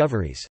and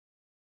discoveries.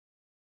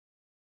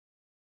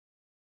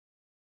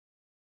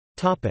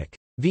 Topic: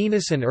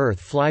 Venus and Earth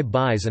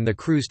fly-bys and the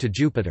cruise to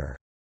Jupiter.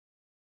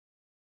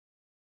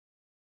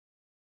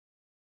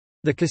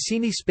 The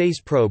Cassini space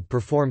probe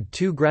performed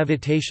 2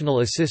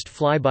 gravitational assist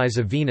flybys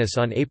of Venus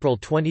on April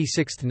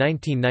 26,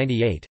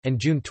 1998, and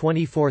June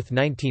 24,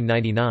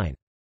 1999.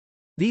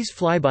 These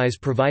flybys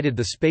provided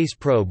the space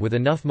probe with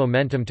enough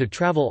momentum to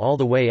travel all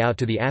the way out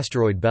to the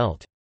asteroid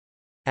belt.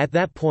 At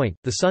that point,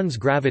 the Sun's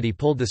gravity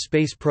pulled the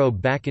space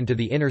probe back into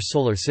the inner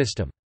solar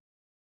system.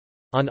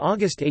 On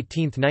August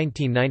 18,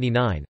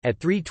 1999, at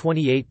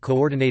 3:28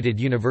 Coordinated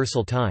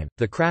Universal Time,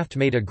 the craft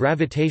made a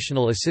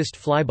gravitational assist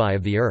flyby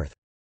of the Earth.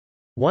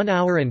 1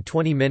 hour and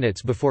 20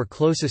 minutes before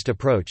closest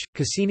approach,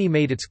 Cassini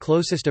made its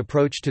closest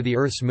approach to the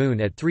Earth's moon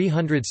at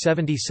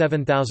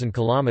 377,000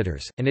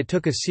 km, and it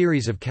took a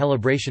series of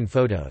calibration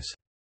photos.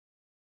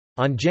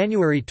 On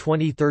January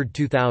 23,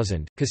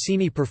 2000,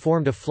 Cassini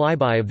performed a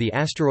flyby of the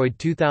asteroid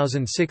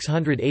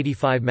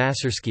 2685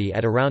 Masersky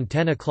at around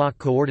 10 o'clock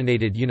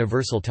Coordinated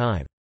Universal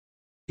Time.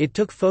 It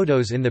took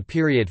photos in the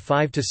period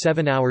 5 to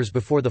 7 hours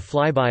before the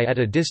flyby at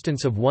a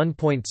distance of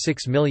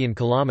 1.6 million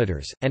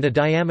kilometers, and a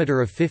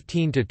diameter of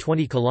 15 to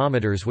 20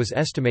 kilometers was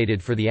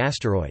estimated for the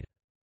asteroid.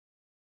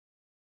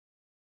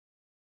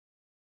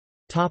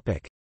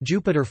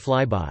 Jupiter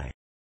flyby.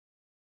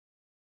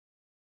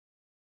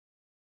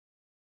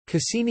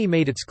 Cassini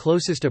made its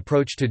closest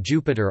approach to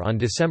Jupiter on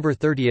December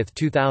 30,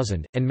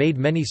 2000, and made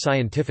many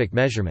scientific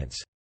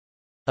measurements.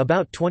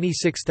 About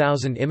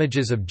 26,000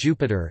 images of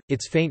Jupiter,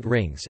 its faint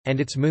rings, and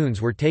its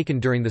moons were taken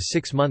during the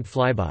 6-month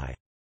flyby.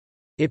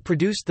 It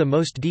produced the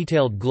most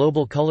detailed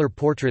global color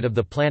portrait of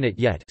the planet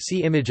yet,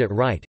 see image at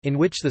right, in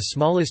which the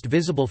smallest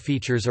visible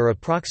features are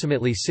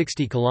approximately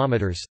 60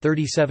 kilometers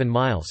 (37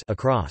 miles)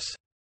 across.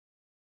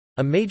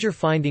 A major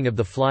finding of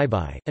the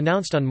flyby,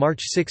 announced on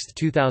March 6,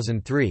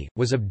 2003,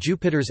 was of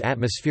Jupiter's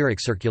atmospheric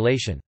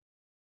circulation.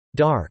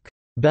 Dark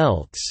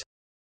belts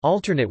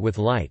alternate with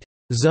light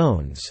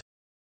zones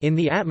in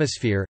the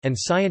atmosphere, and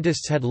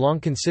scientists had long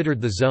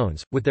considered the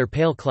zones, with their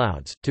pale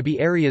clouds, to be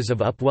areas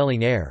of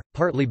upwelling air,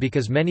 partly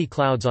because many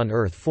clouds on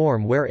Earth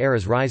form where air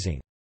is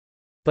rising.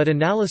 But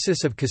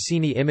analysis of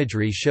Cassini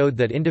imagery showed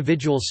that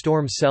individual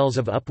storm cells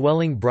of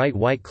upwelling bright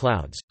white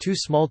clouds, too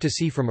small to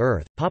see from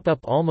Earth, pop up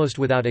almost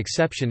without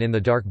exception in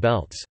the dark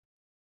belts.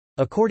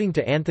 According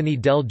to Anthony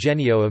Del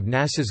Genio of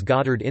NASA's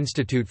Goddard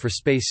Institute for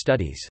Space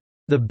Studies,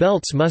 "The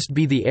belts must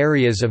be the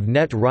areas of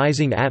net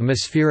rising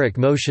atmospheric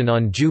motion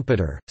on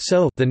Jupiter,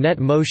 so the net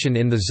motion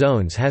in the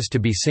zones has to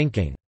be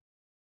sinking."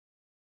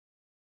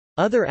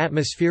 Other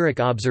atmospheric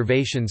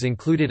observations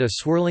included a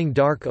swirling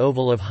dark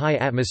oval of high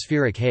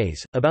atmospheric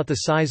haze, about the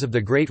size of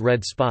the Great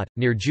Red Spot,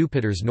 near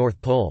Jupiter's north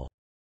pole.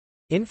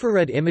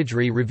 Infrared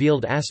imagery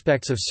revealed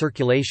aspects of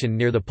circulation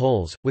near the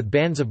poles, with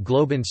bands of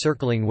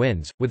globe-encircling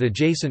winds, with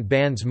adjacent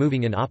bands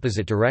moving in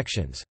opposite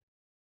directions.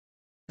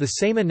 The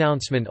same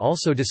announcement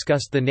also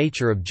discussed the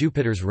nature of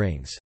Jupiter's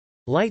rings.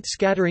 Light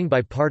scattering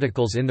by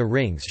particles in the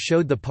rings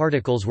showed the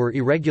particles were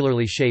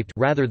irregularly shaped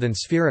rather than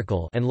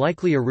spherical and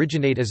likely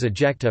originate as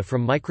ejecta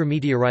from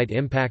micrometeorite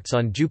impacts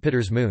on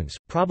Jupiter's moons,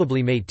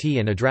 probably Métis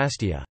and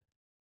Adrastea.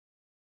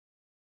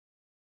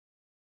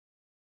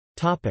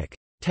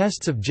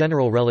 Tests of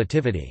general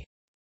relativity.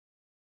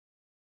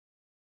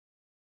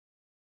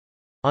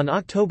 On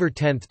October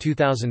 10,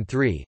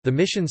 2003, the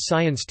mission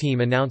science team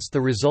announced the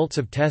results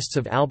of tests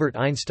of Albert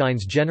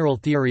Einstein's general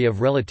theory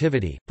of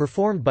relativity,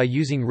 performed by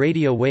using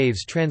radio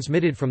waves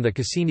transmitted from the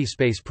Cassini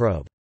space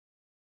probe.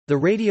 The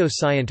radio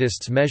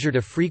scientists measured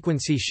a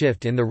frequency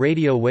shift in the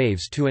radio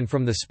waves to and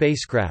from the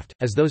spacecraft,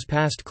 as those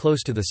passed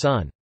close to the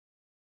Sun.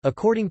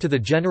 According to the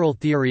general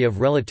theory of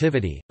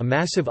relativity, a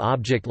massive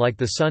object like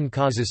the Sun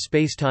causes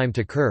spacetime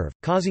to curve,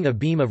 causing a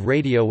beam of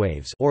radio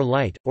waves or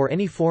light, or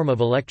any form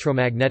of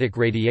electromagnetic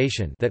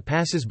radiation that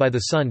passes by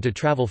the Sun to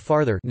travel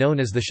farther, known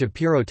as the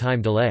Shapiro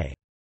time delay.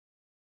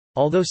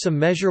 Although some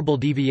measurable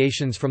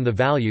deviations from the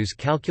values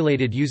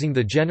calculated using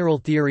the general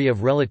theory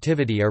of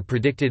relativity are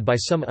predicted by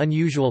some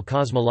unusual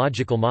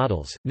cosmological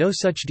models, no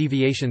such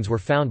deviations were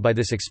found by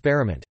this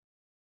experiment.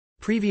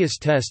 Previous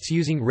tests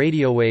using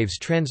radio waves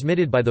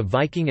transmitted by the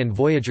Viking and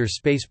Voyager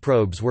space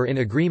probes were in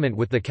agreement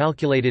with the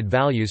calculated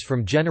values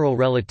from general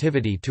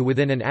relativity to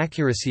within an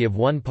accuracy of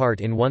 1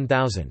 part in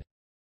 1,000.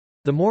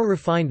 The more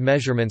refined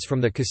measurements from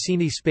the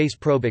Cassini space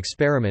probe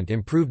experiment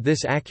improved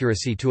this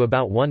accuracy to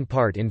about 1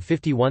 part in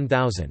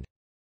 51,000.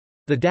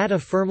 The data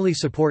firmly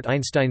support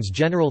Einstein's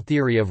general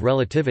theory of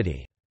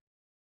relativity.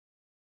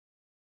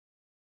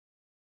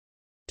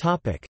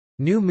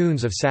 New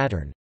moons of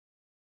Saturn.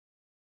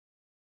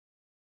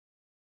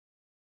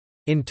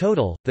 In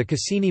total, the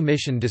Cassini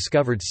mission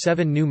discovered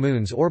 7 new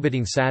moons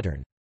orbiting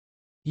Saturn.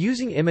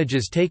 Using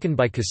images taken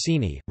by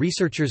Cassini,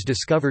 researchers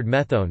discovered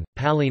Methone,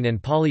 Pallene and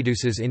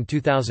Polydeuces in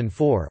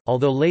 2004,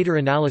 although later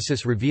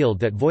analysis revealed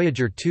that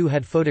Voyager 2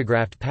 had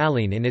photographed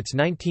Pallene in its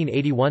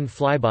 1981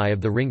 flyby of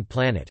the ringed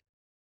planet.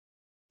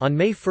 On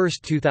May 1,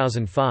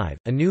 2005,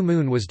 a new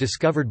moon was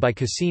discovered by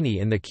Cassini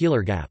in the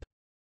Keeler Gap.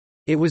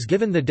 It was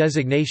given the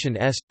designation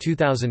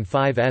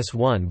S2005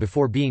 S1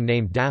 before being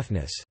named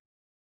Daphnis.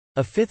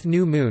 A 5th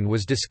new moon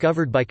was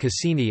discovered by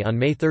Cassini on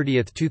May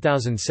 30,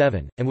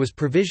 2007, and was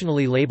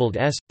provisionally labeled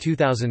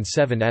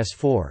S2007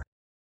 S4.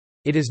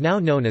 It is now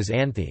known as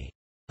Anthe.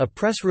 A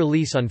press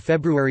release on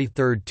February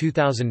 3,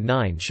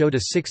 2009 showed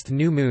a 6th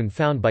new moon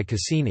found by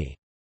Cassini.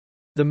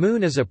 The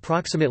Moon is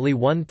approximately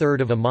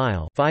one-third of a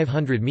mile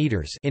 500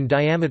 meters in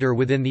diameter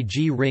within the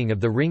G-ring of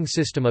the ring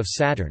system of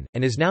Saturn,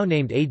 and is now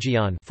named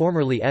Aegeon,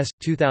 formerly S.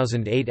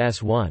 2008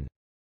 S1.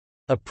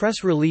 A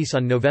press release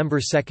on November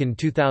 2,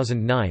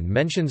 2009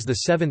 mentions the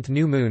seventh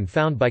new moon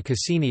found by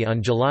Cassini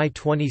on July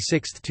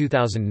 26,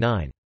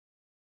 2009.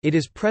 It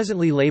is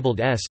presently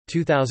labeled S.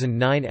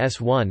 2009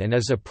 S1 and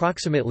is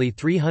approximately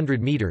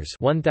 300 meters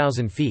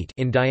 (1,000 feet)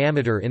 in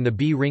diameter in the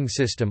B-ring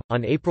system.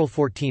 On April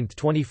 14,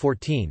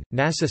 2014,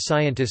 NASA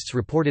scientists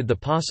reported the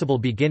possible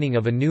beginning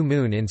of a new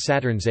moon in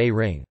Saturn's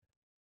A-ring.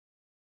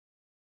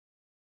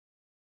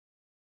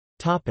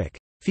 Topic: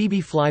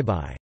 Phoebe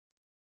flyby.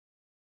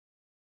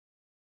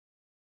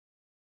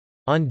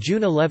 On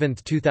June 11,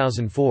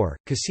 2004,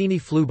 Cassini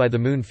flew by the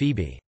moon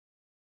Phoebe.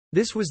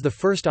 This was the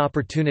first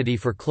opportunity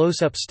for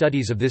close-up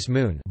studies of this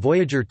moon.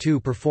 Voyager 2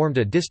 performed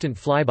a distant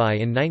flyby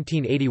in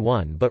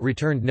 1981 but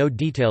returned no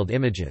detailed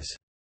images.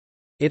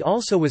 It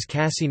also was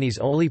Cassini's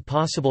only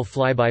possible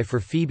flyby for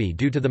Phoebe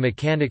due to the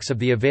mechanics of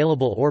the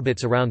available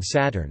orbits around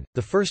Saturn.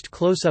 The first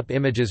close-up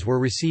images were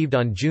received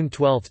on June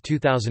 12,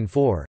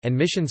 2004, and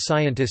mission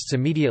scientists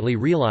immediately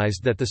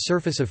realized that the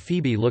surface of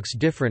Phoebe looks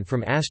different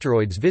from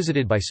asteroids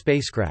visited by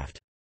spacecraft.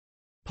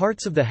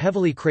 Parts of the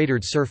heavily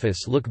cratered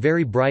surface look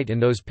very bright in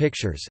those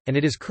pictures, and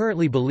it is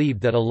currently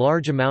believed that a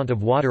large amount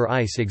of water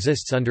ice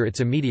exists under its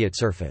immediate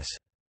surface.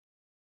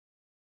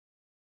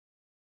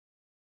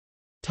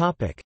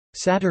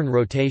 Saturn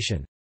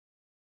rotation.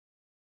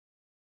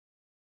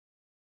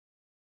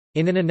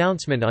 In an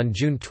announcement on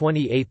June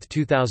 28,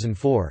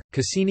 2004,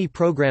 Cassini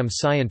program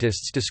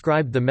scientists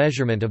described the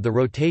measurement of the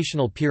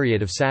rotational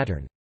period of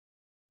Saturn.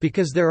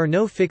 Because there are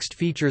no fixed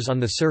features on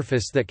the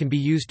surface that can be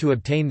used to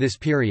obtain this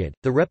period,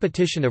 the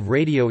repetition of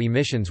radio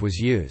emissions was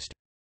used.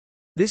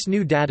 This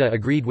new data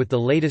agreed with the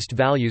latest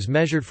values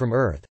measured from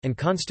Earth, and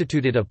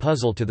constituted a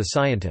puzzle to the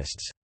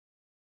scientists.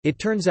 It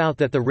turns out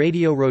that the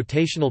radio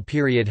rotational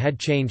period had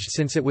changed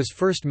since it was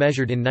first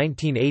measured in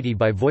 1980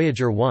 by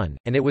Voyager 1,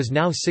 and it was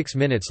now 6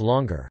 minutes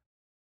longer.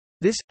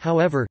 This,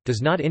 however,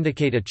 does not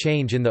indicate a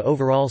change in the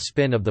overall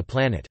spin of the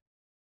planet.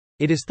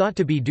 It is thought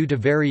to be due to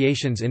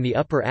variations in the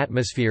upper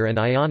atmosphere and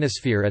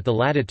ionosphere at the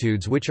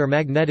latitudes which are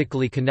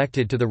magnetically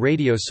connected to the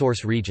radio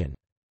source region.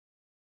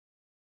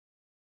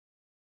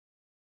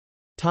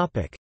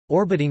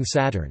 Orbiting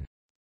Saturn.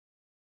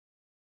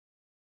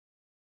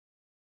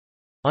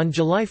 On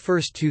July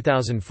 1,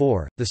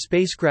 2004, the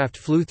spacecraft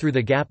flew through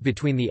the gap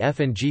between the F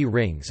and G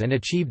rings and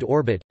achieved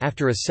orbit,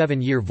 after a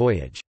 7-year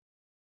voyage.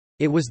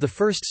 It was the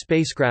first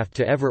spacecraft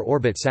to ever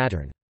orbit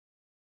Saturn.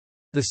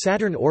 The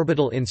Saturn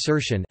Orbital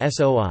Insertion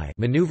 (SOI)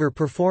 maneuver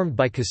performed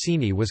by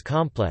Cassini was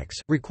complex,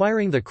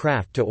 requiring the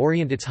craft to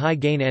orient its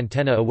high-gain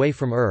antenna away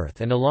from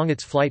Earth and along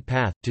its flight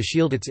path, to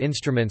shield its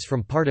instruments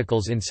from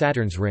particles in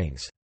Saturn's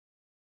rings.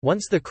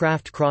 Once the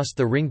craft crossed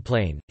the ring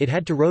plane, it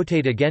had to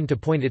rotate again to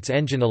point its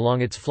engine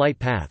along its flight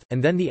path,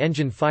 and then the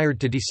engine fired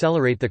to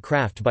decelerate the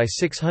craft by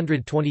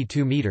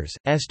 622 meters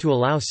to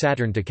allow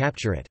Saturn to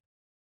capture it.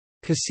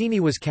 Cassini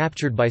was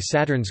captured by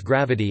Saturn's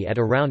gravity at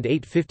around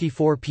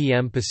 8:54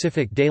 p.m.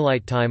 Pacific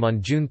Daylight Time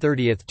on June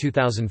 30,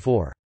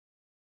 2004.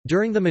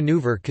 During the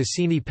maneuver,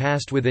 Cassini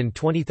passed within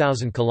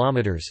 20,000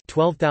 kilometers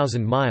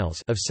 (12,000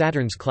 miles) of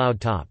Saturn's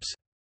cloud tops.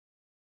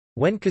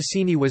 When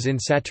Cassini was in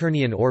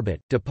Saturnian orbit,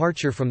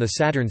 departure from the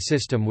Saturn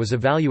system was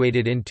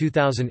evaluated in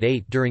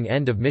 2008 during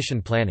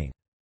end-of-mission planning.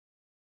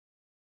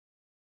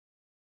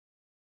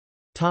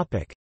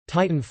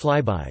 Titan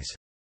flybys.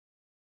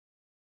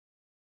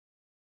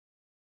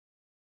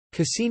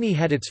 Cassini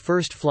had its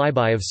first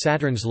flyby of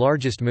Saturn's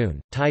largest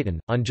moon, Titan,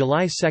 on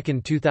July 2,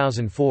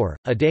 2004,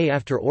 a day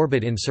after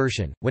orbit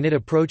insertion, when it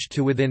approached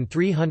to within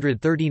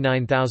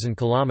 339,000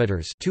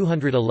 kilometers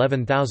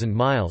 (211,000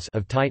 miles)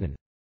 of Titan.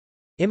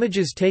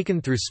 Images taken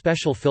through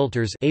special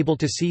filters able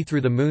to see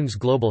through the Moon's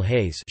global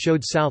haze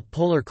showed south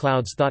polar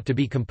clouds thought to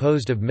be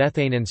composed of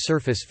methane and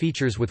surface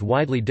features with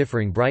widely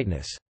differing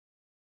brightness.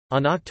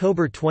 On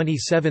October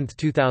 27,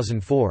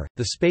 2004,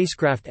 the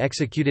spacecraft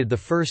executed the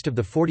first of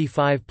the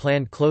 45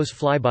 planned close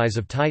flybys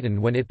of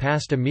Titan when it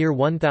passed a mere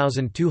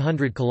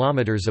 1,200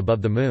 kilometers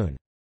above the Moon.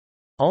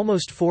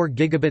 Almost 4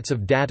 gigabits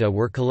of data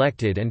were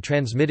collected and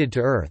transmitted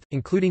to Earth,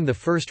 including the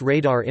first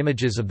radar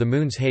images of the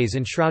Moon's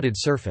haze-enshrouded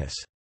surface.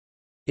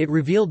 It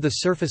revealed the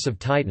surface of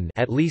Titan,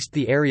 at least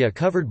the area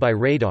covered by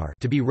radar,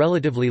 to be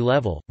relatively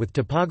level, with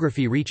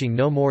topography reaching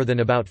no more than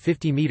about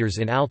 50 meters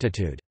in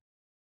altitude.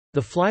 The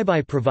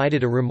flyby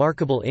provided a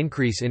remarkable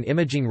increase in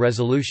imaging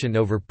resolution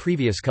over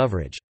previous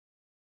coverage.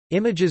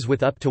 Images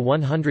with up to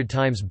 100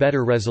 times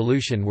better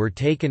resolution were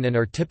taken and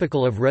are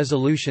typical of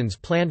resolutions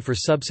planned for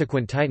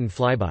subsequent Titan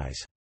flybys.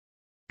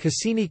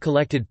 Cassini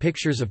collected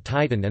pictures of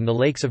Titan, and the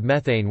lakes of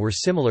methane were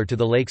similar to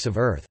the lakes of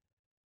Earth.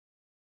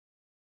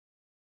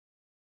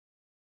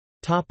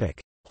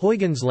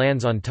 Huygens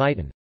lands on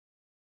Titan.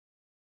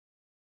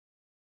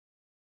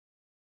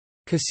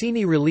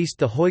 Cassini released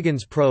the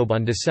Huygens probe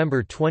on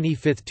December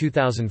 25,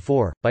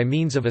 2004, by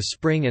means of a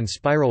spring and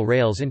spiral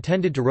rails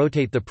intended to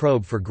rotate the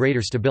probe for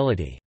greater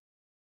stability.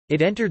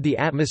 It entered the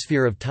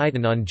atmosphere of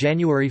Titan on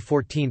January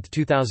 14,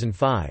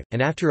 2005,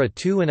 and after a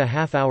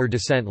 2.5-hour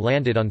descent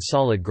landed on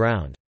solid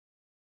ground.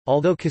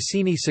 Although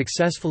Cassini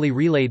successfully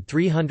relayed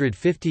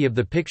 350 of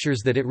the pictures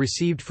that it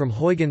received from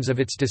Huygens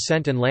of its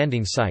descent and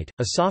landing site,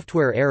 a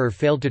software error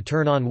failed to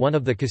turn on one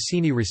of the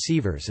Cassini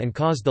receivers and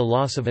caused the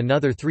loss of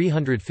another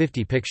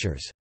 350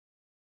 pictures.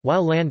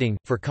 While landing,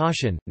 for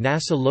caution,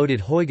 NASA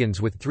loaded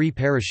Huygens with 3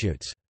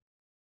 parachutes.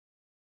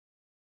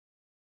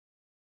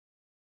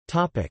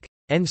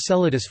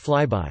 Enceladus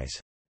flybys.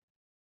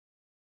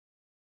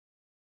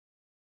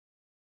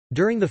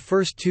 During the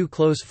first 2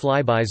 close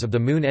flybys of the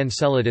Moon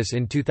Enceladus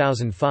in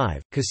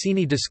 2005,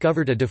 Cassini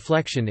discovered a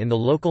deflection in the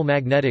local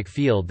magnetic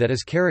field that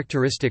is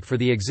characteristic for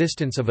the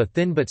existence of a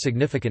thin but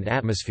significant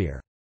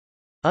atmosphere.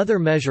 Other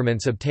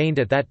measurements obtained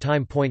at that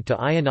time point to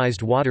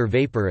ionized water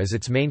vapor as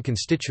its main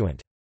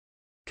constituent.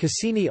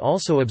 Cassini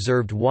also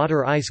observed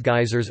water ice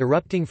geysers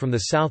erupting from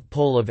the south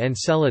pole of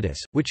Enceladus,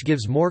 which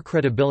gives more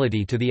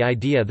credibility to the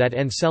idea that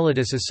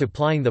Enceladus is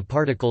supplying the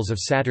particles of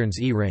Saturn's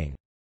E-ring.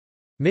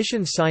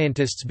 Mission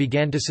scientists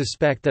began to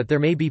suspect that there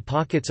may be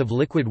pockets of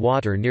liquid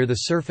water near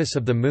the surface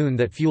of the Moon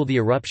that fuel the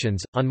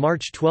eruptions. On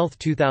March 12,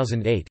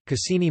 2008,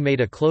 Cassini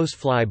made a close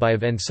flyby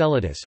of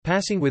Enceladus,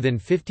 passing within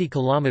 50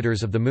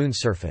 kilometers of the Moon's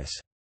surface.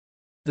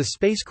 The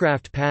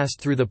spacecraft passed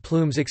through the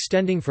plumes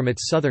extending from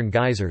its southern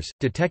geysers,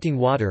 detecting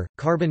water,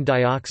 carbon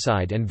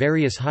dioxide, and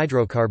various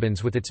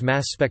hydrocarbons with its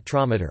mass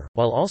spectrometer,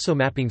 while also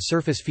mapping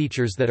surface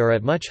features that are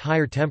at much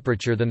higher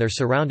temperature than their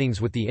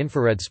surroundings with the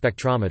infrared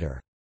spectrometer.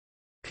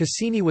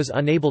 Cassini was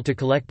unable to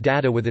collect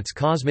data with its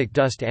cosmic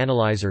dust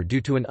analyzer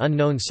due to an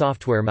unknown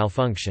software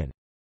malfunction.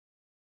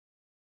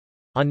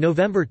 On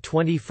November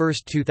 21,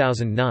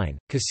 2009,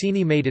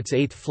 Cassini made its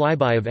 8th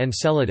flyby of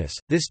Enceladus,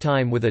 this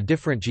time with a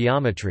different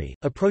geometry,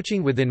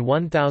 approaching within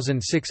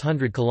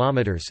 1,600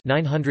 kilometers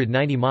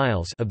 (990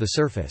 miles) of the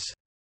surface.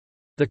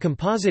 The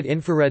Composite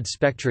Infrared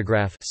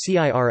Spectrograph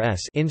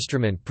 (CIRS)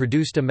 instrument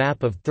produced a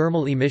map of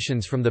thermal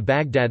emissions from the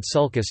Baghdad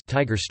sulcus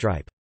tiger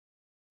stripe.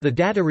 The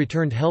data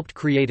returned helped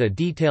create a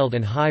detailed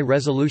and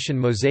high-resolution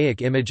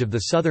mosaic image of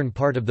the southern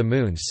part of the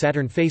Moon's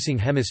Saturn-facing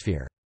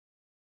hemisphere.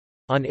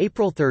 On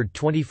April 3,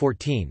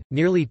 2014,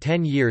 nearly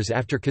 10 years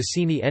after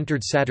Cassini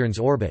entered Saturn's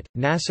orbit,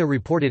 NASA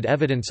reported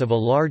evidence of a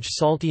large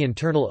salty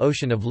internal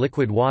ocean of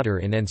liquid water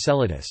in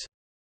Enceladus.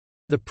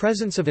 The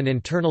presence of an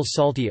internal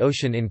salty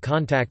ocean in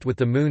contact with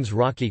the Moon's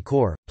rocky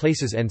core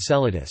places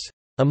Enceladus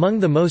among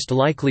the most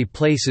likely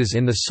places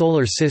in the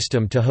Solar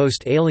System to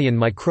host alien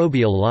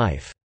microbial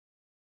life.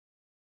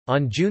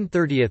 On June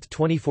 30,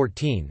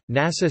 2014,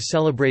 NASA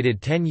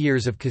celebrated 10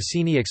 years of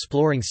Cassini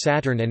exploring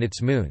Saturn and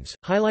its moons,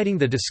 highlighting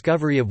the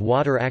discovery of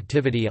water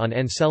activity on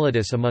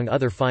Enceladus among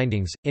other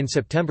findings. In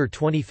September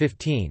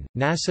 2015,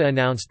 NASA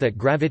announced that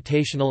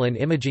gravitational and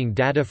imaging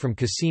data from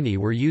Cassini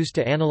were used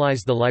to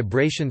analyze the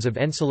librations of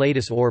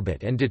Enceladus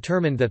orbit and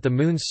determined that the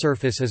Moon's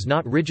surface is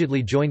not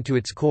rigidly joined to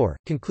its core,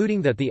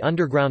 concluding that the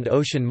underground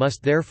ocean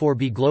must therefore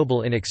be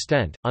global in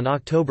extent. On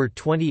October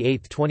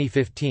 28,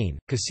 2015,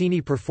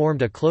 Cassini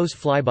performed a close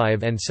flyby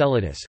of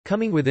Enceladus,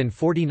 coming within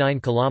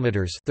 49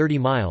 kilometers (30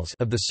 miles)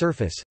 of the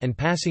surface and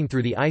passing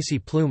through the icy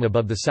plume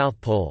above the South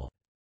Pole.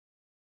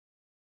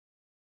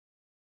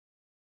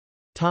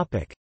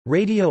 Topic: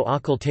 Radio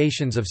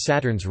occultations of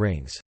Saturn's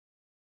rings.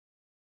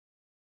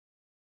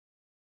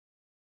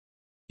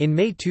 In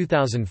May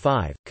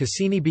 2005,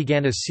 Cassini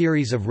began a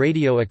series of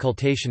radio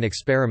occultation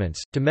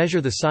experiments to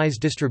measure the size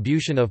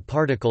distribution of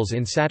particles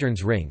in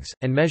Saturn's rings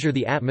and measure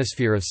the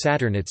atmosphere of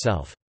Saturn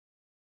itself.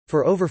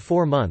 For over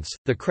 4 months,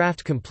 the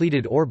craft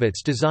completed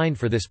orbits designed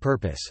for this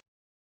purpose.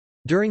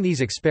 During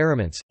these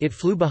experiments, it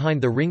flew behind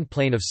the ring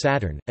plane of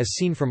Saturn, as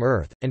seen from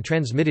Earth, and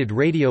transmitted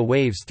radio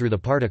waves through the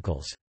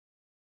particles.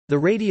 The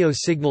radio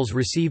signals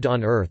received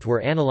on Earth were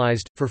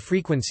analyzed, for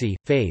frequency,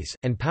 phase,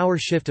 and power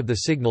shift of the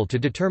signal to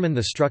determine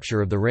the structure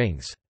of the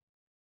rings.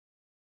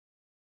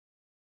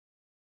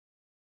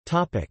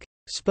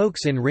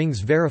 Spokes in rings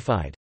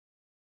verified.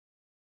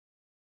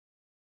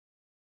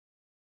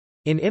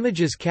 In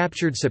images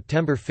captured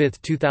September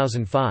 5,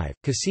 2005,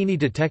 Cassini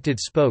detected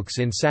spokes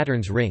in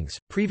Saturn's rings,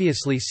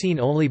 previously seen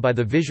only by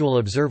the visual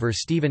observer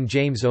Stephen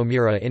James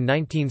O'Meara in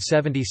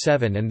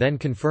 1977 and then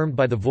confirmed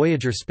by the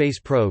Voyager space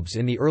probes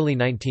in the early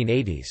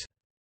 1980s.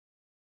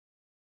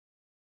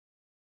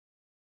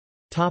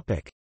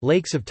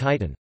 Lakes of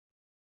Titan.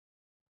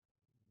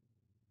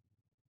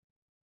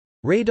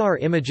 Radar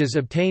images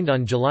obtained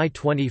on July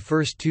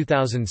 21,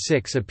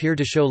 2006 appear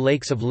to show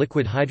lakes of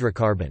liquid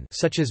hydrocarbon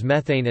such as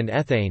methane and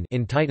ethane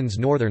in Titan's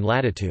northern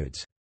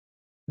latitudes.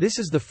 This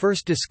is the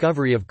first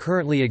discovery of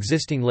currently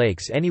existing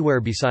lakes anywhere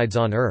besides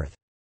on Earth.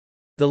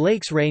 The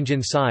lakes range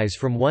in size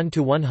from 1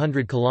 to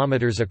 100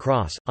 kilometers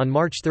across. On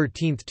March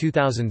 13,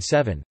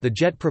 2007, the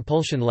Jet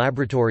Propulsion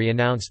Laboratory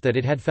announced that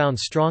it had found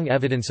strong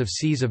evidence of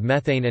seas of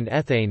methane and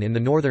ethane in the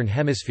northern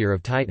hemisphere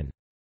of Titan.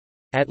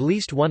 At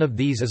least one of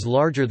these is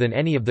larger than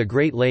any of the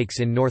Great Lakes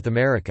in North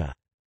America.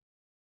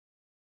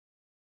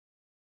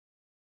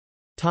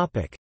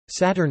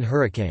 Saturn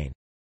hurricane.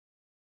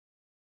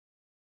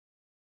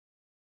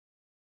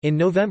 In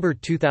November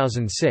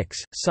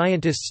 2006,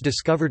 scientists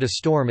discovered a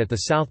storm at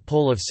the south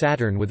pole of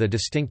Saturn with a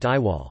distinct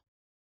eyewall.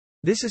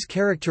 This is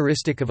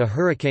characteristic of a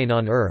hurricane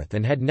on Earth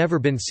and had never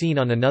been seen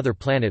on another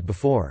planet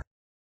before.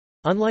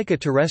 Unlike a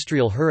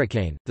terrestrial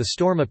hurricane, the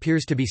storm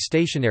appears to be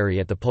stationary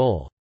at the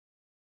pole.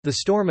 The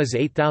storm is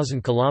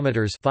 8,000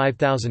 kilometers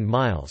 (5,000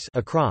 miles)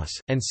 across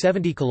and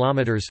 70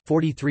 kilometers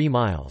 (43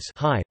 miles)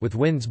 high, with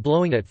winds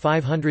blowing at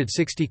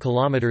 560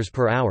 kilometers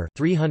per hour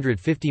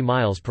 (350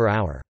 miles per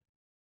hour).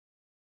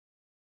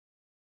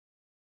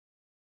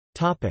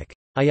 Topic: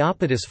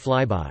 Iapetus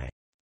flyby.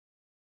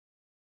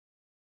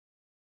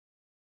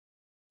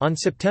 On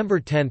September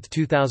 10,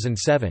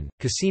 2007,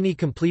 Cassini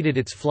completed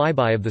its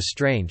flyby of the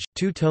strange,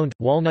 two-toned,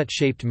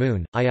 walnut-shaped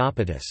moon,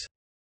 Iapetus.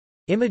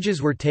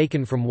 Images were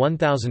taken from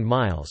 1,000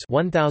 miles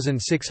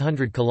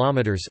 (1,600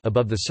 kilometers)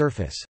 above the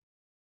surface.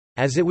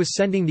 As it was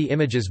sending the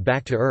images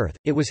back to Earth,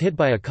 it was hit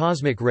by a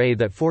cosmic ray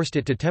that forced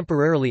it to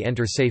temporarily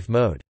enter safe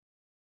mode.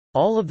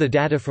 All of the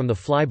data from the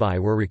flyby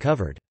were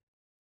recovered.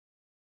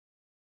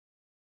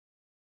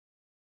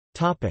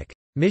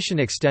 Mission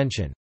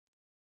extension.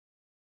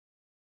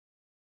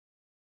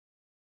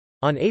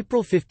 On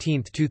April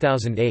 15,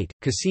 2008,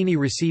 Cassini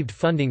received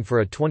funding for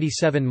a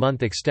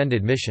 27-month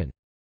extended mission.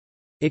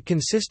 It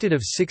consisted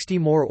of 60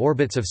 more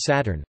orbits of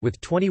Saturn,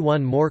 with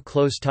 21 more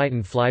close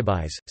Titan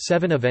flybys,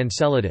 7 of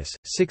Enceladus,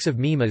 6 of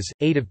Mimas,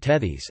 8 of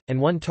Tethys,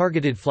 and 1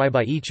 targeted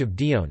flyby each of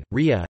Dione,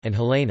 Rhea, and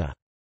Helena.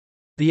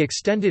 The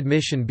extended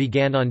mission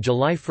began on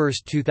July 1,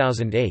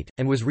 2008,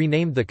 and was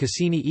renamed the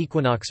Cassini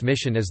Equinox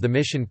mission as the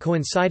mission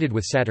coincided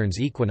with Saturn's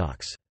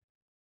equinox.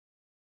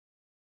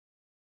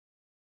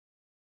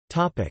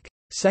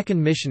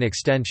 Second mission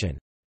extension.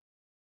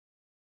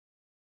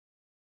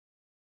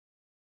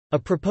 A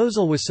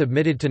proposal was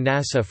submitted to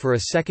NASA for a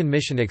second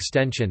mission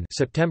extension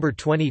September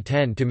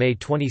 2010 to May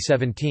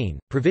 2017,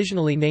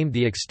 provisionally named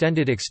the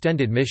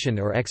Extended Mission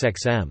or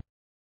XXM.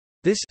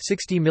 This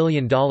 $60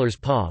 million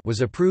PA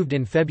was approved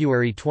in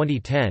February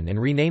 2010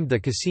 and renamed the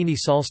Cassini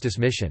Solstice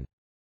mission.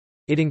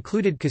 It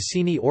included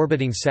Cassini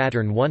orbiting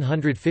Saturn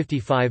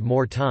 155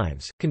 more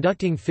times,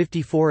 conducting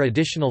 54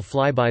 additional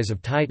flybys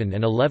of Titan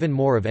and 11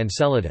 more of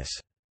Enceladus.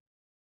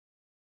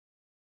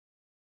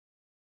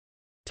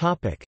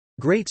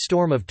 Great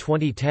Storm of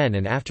 2010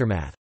 and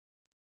aftermath.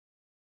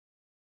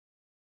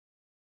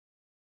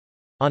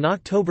 On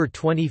October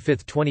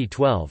 25,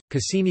 2012,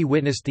 Cassini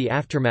witnessed the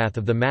aftermath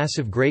of the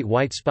massive Great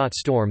White Spot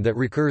Storm that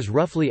recurs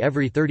roughly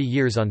every 30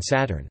 years on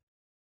Saturn.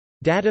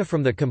 Data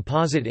from the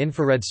Composite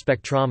Infrared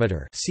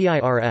Spectrometer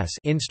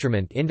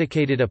instrument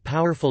indicated a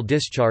powerful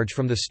discharge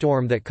from the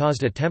storm that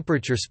caused a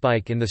temperature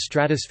spike in the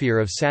stratosphere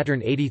of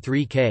Saturn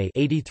 83 K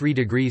 83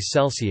 degrees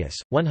Celsius,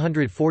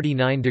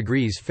 149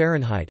 degrees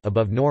Fahrenheit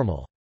above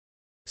normal.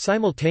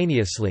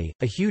 Simultaneously,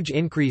 a huge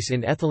increase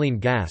in ethylene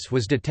gas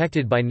was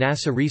detected by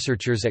NASA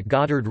researchers at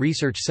Goddard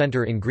Research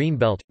Center in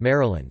Greenbelt,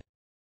 Maryland.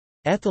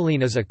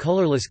 Ethylene is a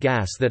colorless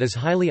gas that is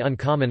highly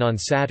uncommon on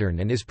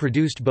Saturn and is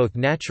produced both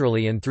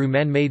naturally and through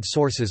man-made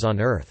sources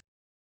on Earth.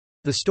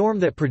 The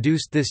storm that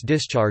produced this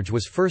discharge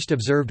was first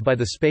observed by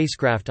the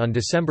spacecraft on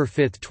December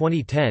 5,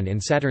 2010 in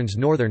Saturn's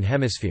northern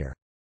hemisphere.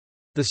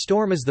 The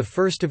storm is the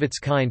first of its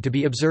kind to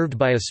be observed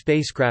by a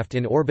spacecraft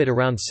in orbit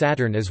around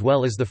Saturn as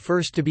well as the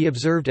first to be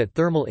observed at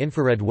thermal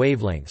infrared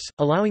wavelengths,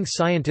 allowing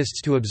scientists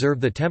to observe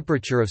the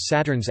temperature of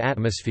Saturn's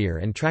atmosphere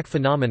and track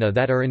phenomena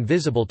that are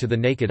invisible to the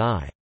naked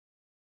eye.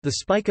 The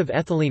spike of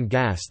ethylene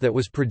gas that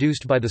was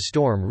produced by the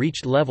storm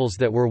reached levels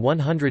that were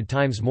 100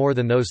 times more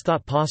than those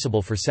thought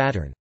possible for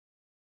Saturn.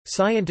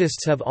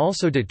 Scientists have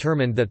also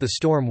determined that the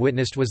storm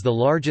witnessed was the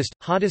largest,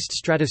 hottest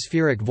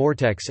stratospheric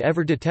vortex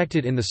ever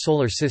detected in the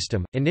Solar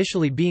System,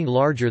 initially being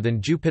larger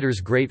than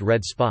Jupiter's Great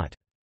Red Spot.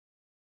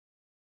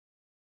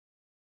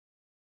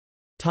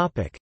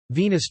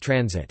 Venus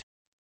transit.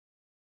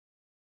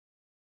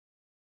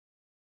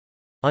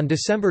 On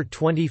December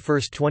 21,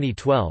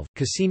 2012,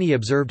 Cassini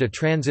observed a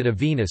transit of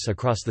Venus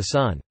across the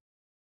Sun.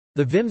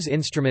 The VIMS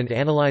instrument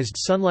analyzed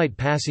sunlight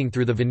passing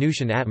through the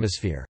Venusian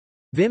atmosphere.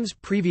 VIMS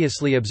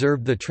previously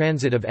observed the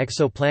transit of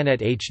exoplanet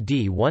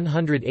HD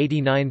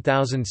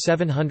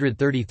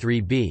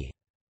 189733b.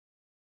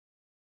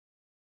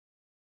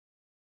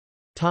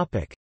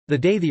 The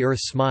day the Earth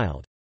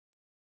smiled.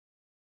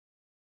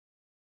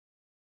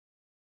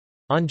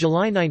 On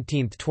July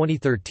 19,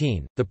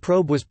 2013, the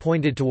probe was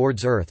pointed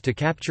towards Earth to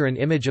capture an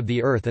image of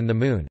the Earth and the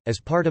Moon, as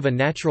part of a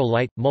natural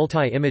light,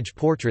 multi-image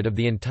portrait of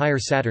the entire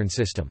Saturn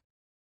system.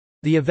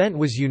 The event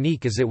was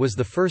unique as it was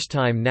the first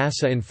time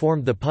NASA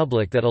informed the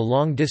public that a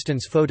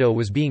long-distance photo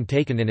was being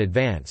taken in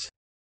advance.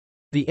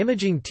 The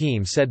imaging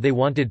team said they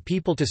wanted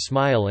people to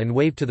smile and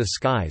wave to the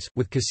skies,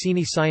 with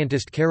Cassini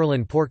scientist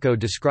Carolyn Porco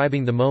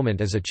describing the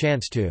moment as a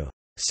chance to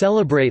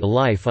celebrate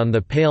life on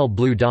the pale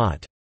blue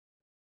dot.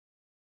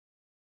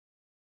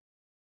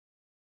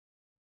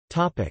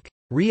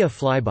 Rhea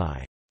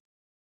flyby.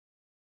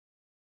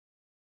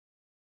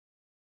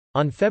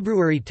 On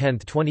February 10,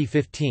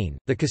 2015,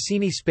 the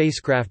Cassini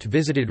spacecraft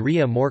visited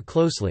Rhea more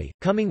closely,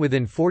 coming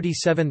within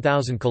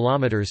 47,000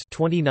 kilometers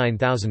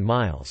 (29,000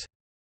 miles).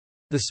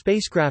 The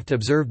spacecraft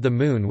observed the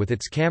Moon with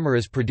its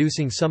cameras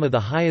producing some of the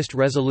highest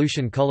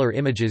resolution color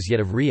images yet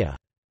of Rhea.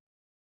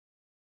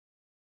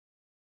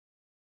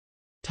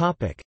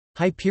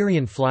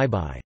 Hyperion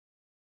flyby.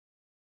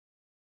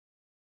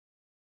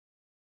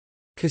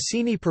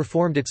 Cassini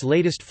performed its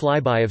latest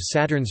flyby of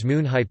Saturn's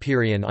moon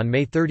Hyperion on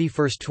May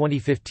 31,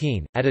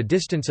 2015, at a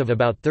distance of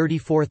about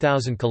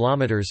 34,000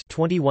 kilometers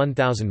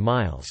 (21,000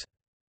 miles).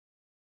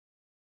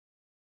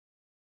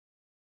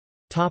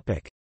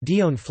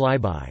 Dione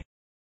flyby.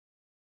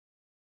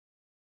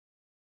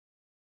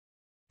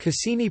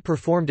 Cassini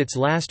performed its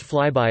last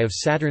flyby of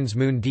Saturn's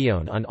moon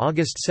Dione on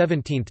August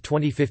 17,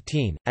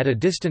 2015, at a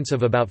distance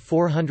of about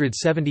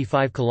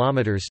 475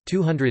 kilometers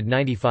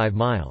 (295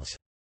 miles).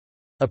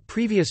 A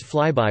previous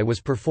flyby was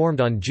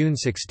performed on June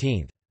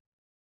 16.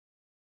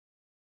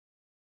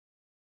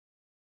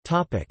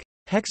 Topic: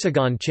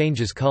 Hexagon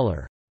changes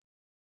color.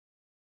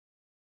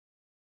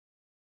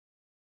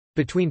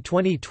 Between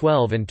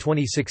 2012 and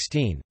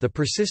 2016, the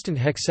persistent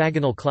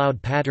hexagonal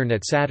cloud pattern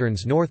at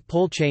Saturn's north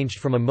pole changed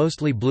from a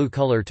mostly blue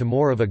color to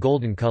more of a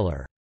golden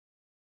color.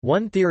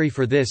 One theory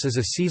for this is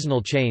a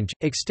seasonal change.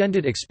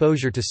 Extended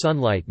exposure to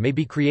sunlight may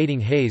be creating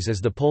haze as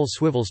the pole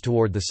swivels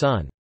toward the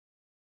Sun.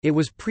 It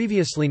was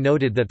previously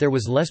noted that there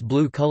was less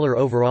blue color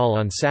overall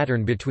on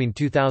Saturn between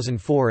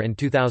 2004 and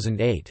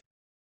 2008.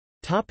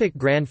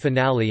 Grand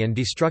finale and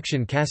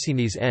destruction.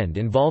 Cassini's end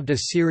involved a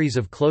series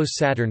of close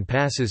Saturn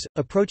passes,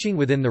 approaching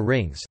within the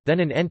rings, then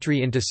an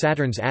entry into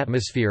Saturn's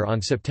atmosphere on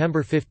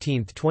September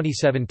 15,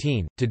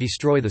 2017, to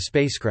destroy the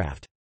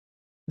spacecraft.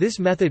 This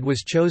method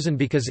was chosen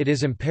because it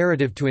is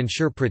imperative to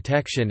ensure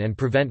protection and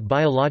prevent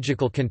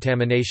biological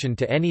contamination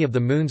to any of the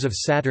moons of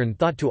Saturn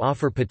thought to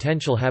offer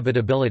potential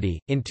habitability.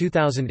 In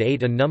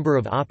 2008, a number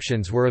of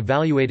options were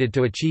evaluated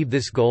to achieve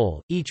this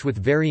goal, each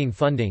with varying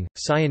funding,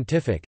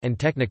 scientific, and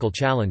technical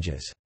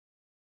challenges.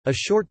 A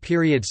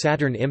short-period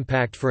Saturn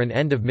impact for an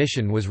end of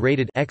mission was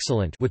rated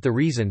excellent with the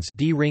reasons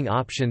D-ring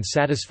option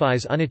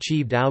satisfies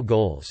unachieved AU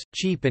goals,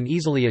 cheap and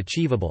easily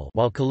achievable,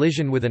 while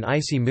collision with an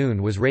icy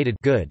moon was rated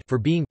good for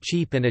being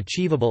cheap and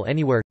achievable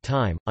anywhere.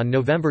 Time. On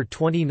November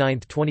 29,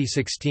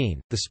 2016,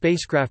 the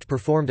spacecraft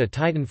performed a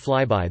Titan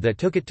flyby that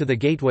took it to the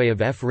gateway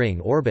of F-ring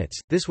orbits.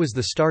 This was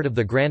the start of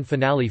the grand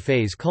finale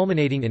phase,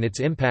 culminating in its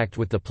impact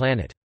with the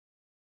planet.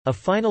 A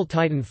final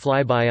Titan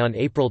flyby on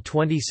April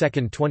 22,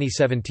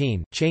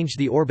 2017, changed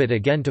the orbit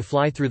again to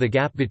fly through the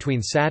gap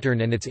between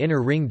Saturn and its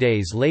inner ring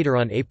days later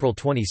on April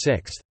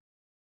 26.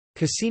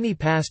 Cassini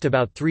passed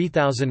about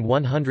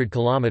 3,100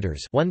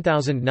 kilometers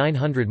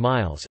 (1,900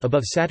 miles)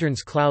 above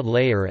Saturn's cloud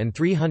layer and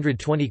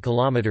 320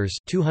 kilometers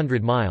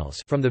 (200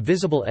 miles) from the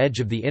visible edge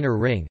of the inner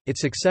ring. It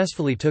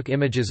successfully took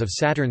images of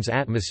Saturn's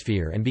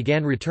atmosphere and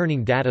began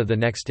returning data the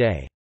next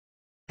day.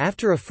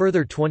 After a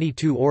further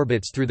 22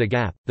 orbits through the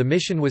gap, the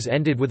mission was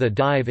ended with a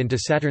dive into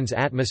Saturn's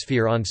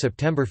atmosphere on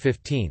September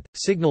 15.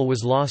 Signal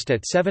was lost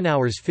at 7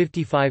 hours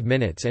 55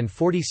 minutes and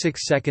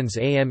 46 seconds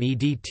AM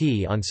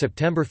EDT on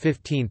September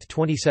 15,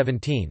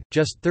 2017,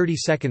 just 30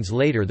 seconds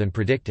later than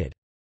predicted.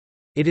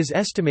 It is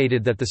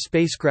estimated that the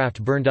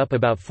spacecraft burned up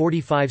about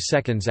 45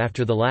 seconds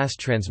after the last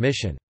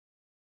transmission.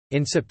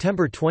 In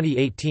September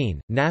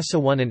 2018,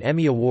 NASA won an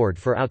Emmy Award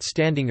for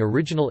Outstanding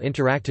Original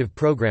Interactive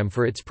Program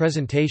for its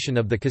presentation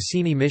of the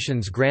Cassini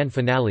mission's grand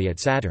finale at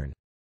Saturn.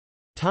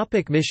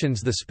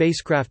 Missions. The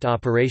spacecraft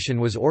operation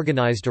was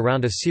organized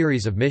around a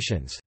series of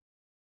missions.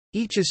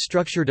 Each is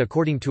structured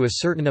according to a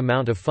certain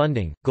amount of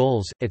funding,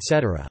 goals,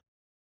 etc.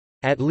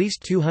 At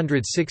least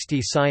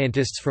 260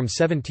 scientists from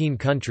 17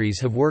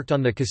 countries have worked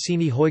on the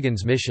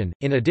Cassini-Huygens mission.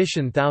 In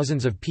addition,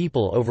 thousands of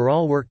people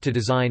overall worked to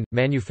design,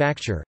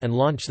 manufacture, and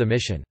launch the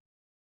mission.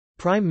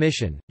 Prime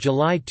mission,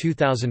 July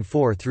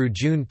 2004 through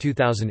June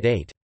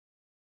 2008.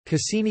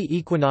 Cassini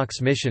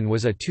Equinox mission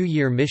was a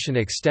 2-year mission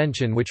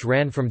extension which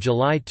ran from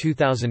July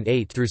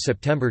 2008 through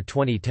September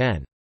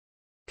 2010.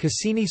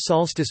 Cassini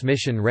Solstice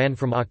mission ran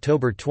from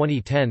October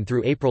 2010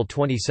 through April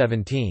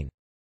 2017.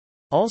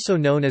 Also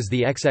known as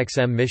the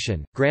XXM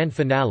mission, Grand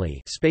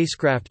Finale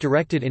spacecraft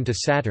directed into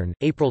Saturn,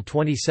 April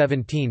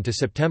 2017 to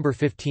September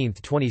 15,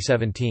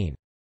 2017.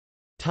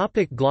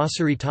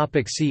 Glossary.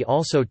 See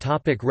also.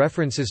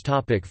 References.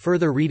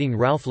 Further reading.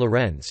 Ralph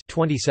Lorenz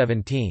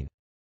 2017.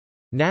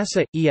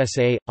 NASA,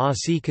 ESA,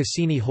 ASI.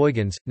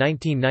 Cassini-Huygens,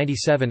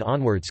 1997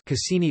 onwards.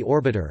 Cassini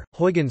Orbiter,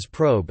 Huygens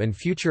Probe and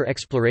Future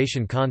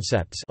Exploration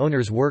Concepts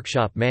Owner's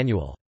Workshop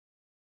Manual.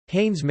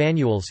 Haynes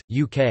Manuals,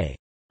 UK.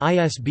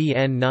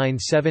 ISBN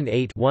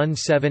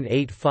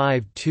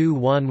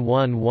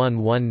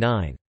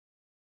 978-1785211119.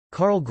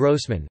 Carl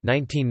Grossman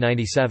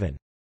 1997.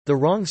 The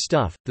Wrong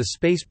Stuff, The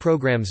Space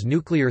Program's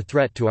Nuclear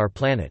Threat to Our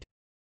Planet.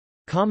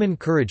 Common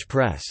Courage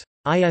Press.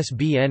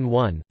 ISBN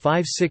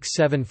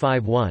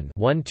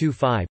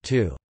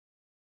 1-56751-125-2.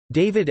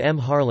 David M.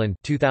 Harlan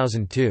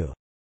 2002.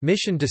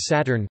 Mission to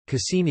Saturn,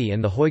 Cassini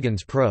and the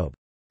Huygens Probe.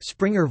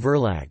 Springer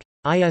Verlag.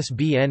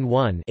 ISBN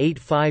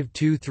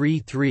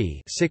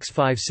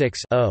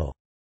 1-85233-656-0.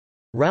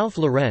 Ralph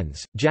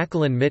Lorenz,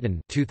 Jacqueline Mitten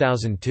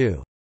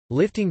 2002.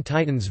 Lifting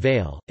Titan's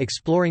Veil,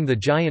 Exploring the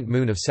Giant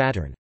Moon of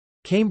Saturn.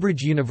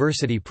 Cambridge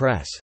University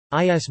Press.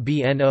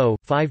 ISBN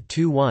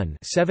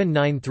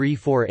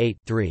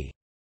 0-521-79348-3.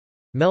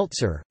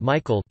 Meltzer,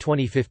 Michael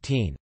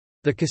 2015.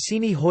 The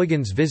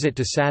Cassini-Huygens Visit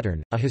to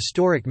Saturn, A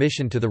Historic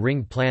Mission to the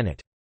Ringed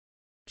Planet.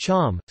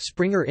 Cham,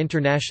 Springer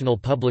International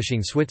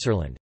Publishing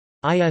Switzerland.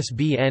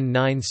 ISBN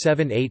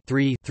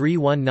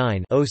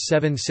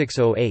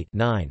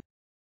 978-3-319-07608-9.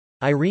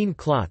 Irene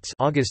Klotz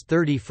August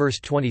 31,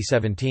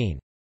 2017.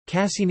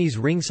 Cassini's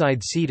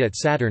Ringside Seat at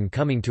Saturn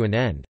Coming to an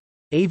End.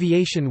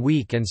 Aviation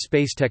Week and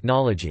Space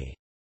Technology.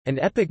 An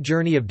epic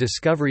journey of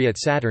discovery at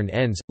Saturn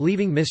ends,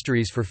 leaving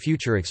mysteries for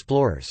future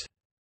explorers.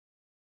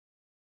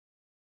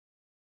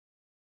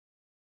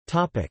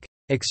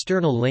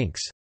 External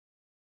links.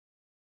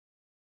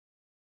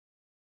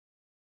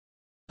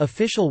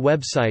 Official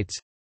websites.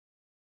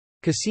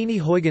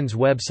 Cassini-Huygens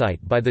website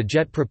by the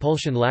Jet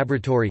Propulsion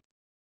Laboratory.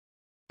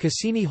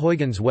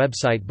 Cassini-Huygens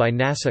website by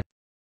NASA.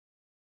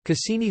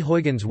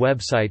 Cassini-Huygens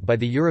website by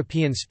the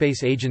European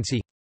Space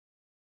Agency.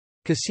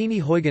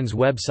 Cassini-Huygens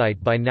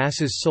website by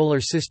NASA's Solar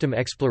System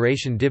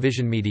Exploration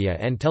Division. Media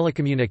and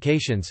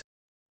Telecommunications.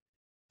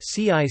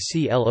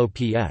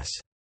 CICLOPS.org,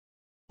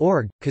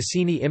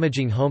 Cassini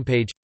Imaging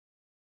homepage.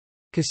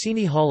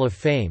 Cassini Hall of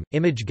Fame,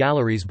 image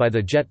galleries by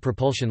the Jet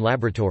Propulsion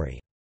Laboratory.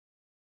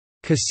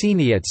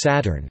 Cassini at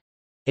Saturn,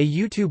 a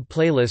YouTube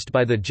playlist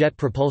by the Jet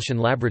Propulsion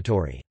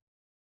Laboratory.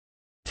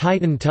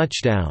 Titan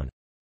Touchdown,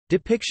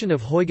 depiction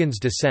of Huygens'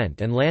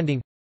 descent and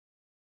landing.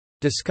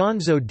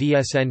 Descanso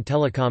DSN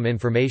Telecom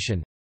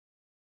information.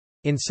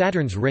 In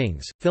Saturn's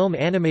Rings, film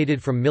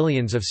animated from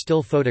millions of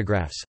still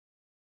photographs.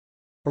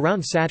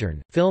 Around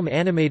Saturn, film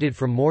animated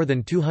from more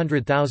than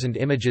 200,000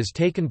 images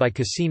taken by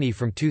Cassini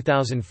from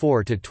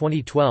 2004 to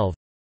 2012.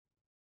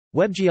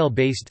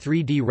 WebGL-based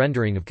 3D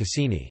rendering of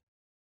Cassini.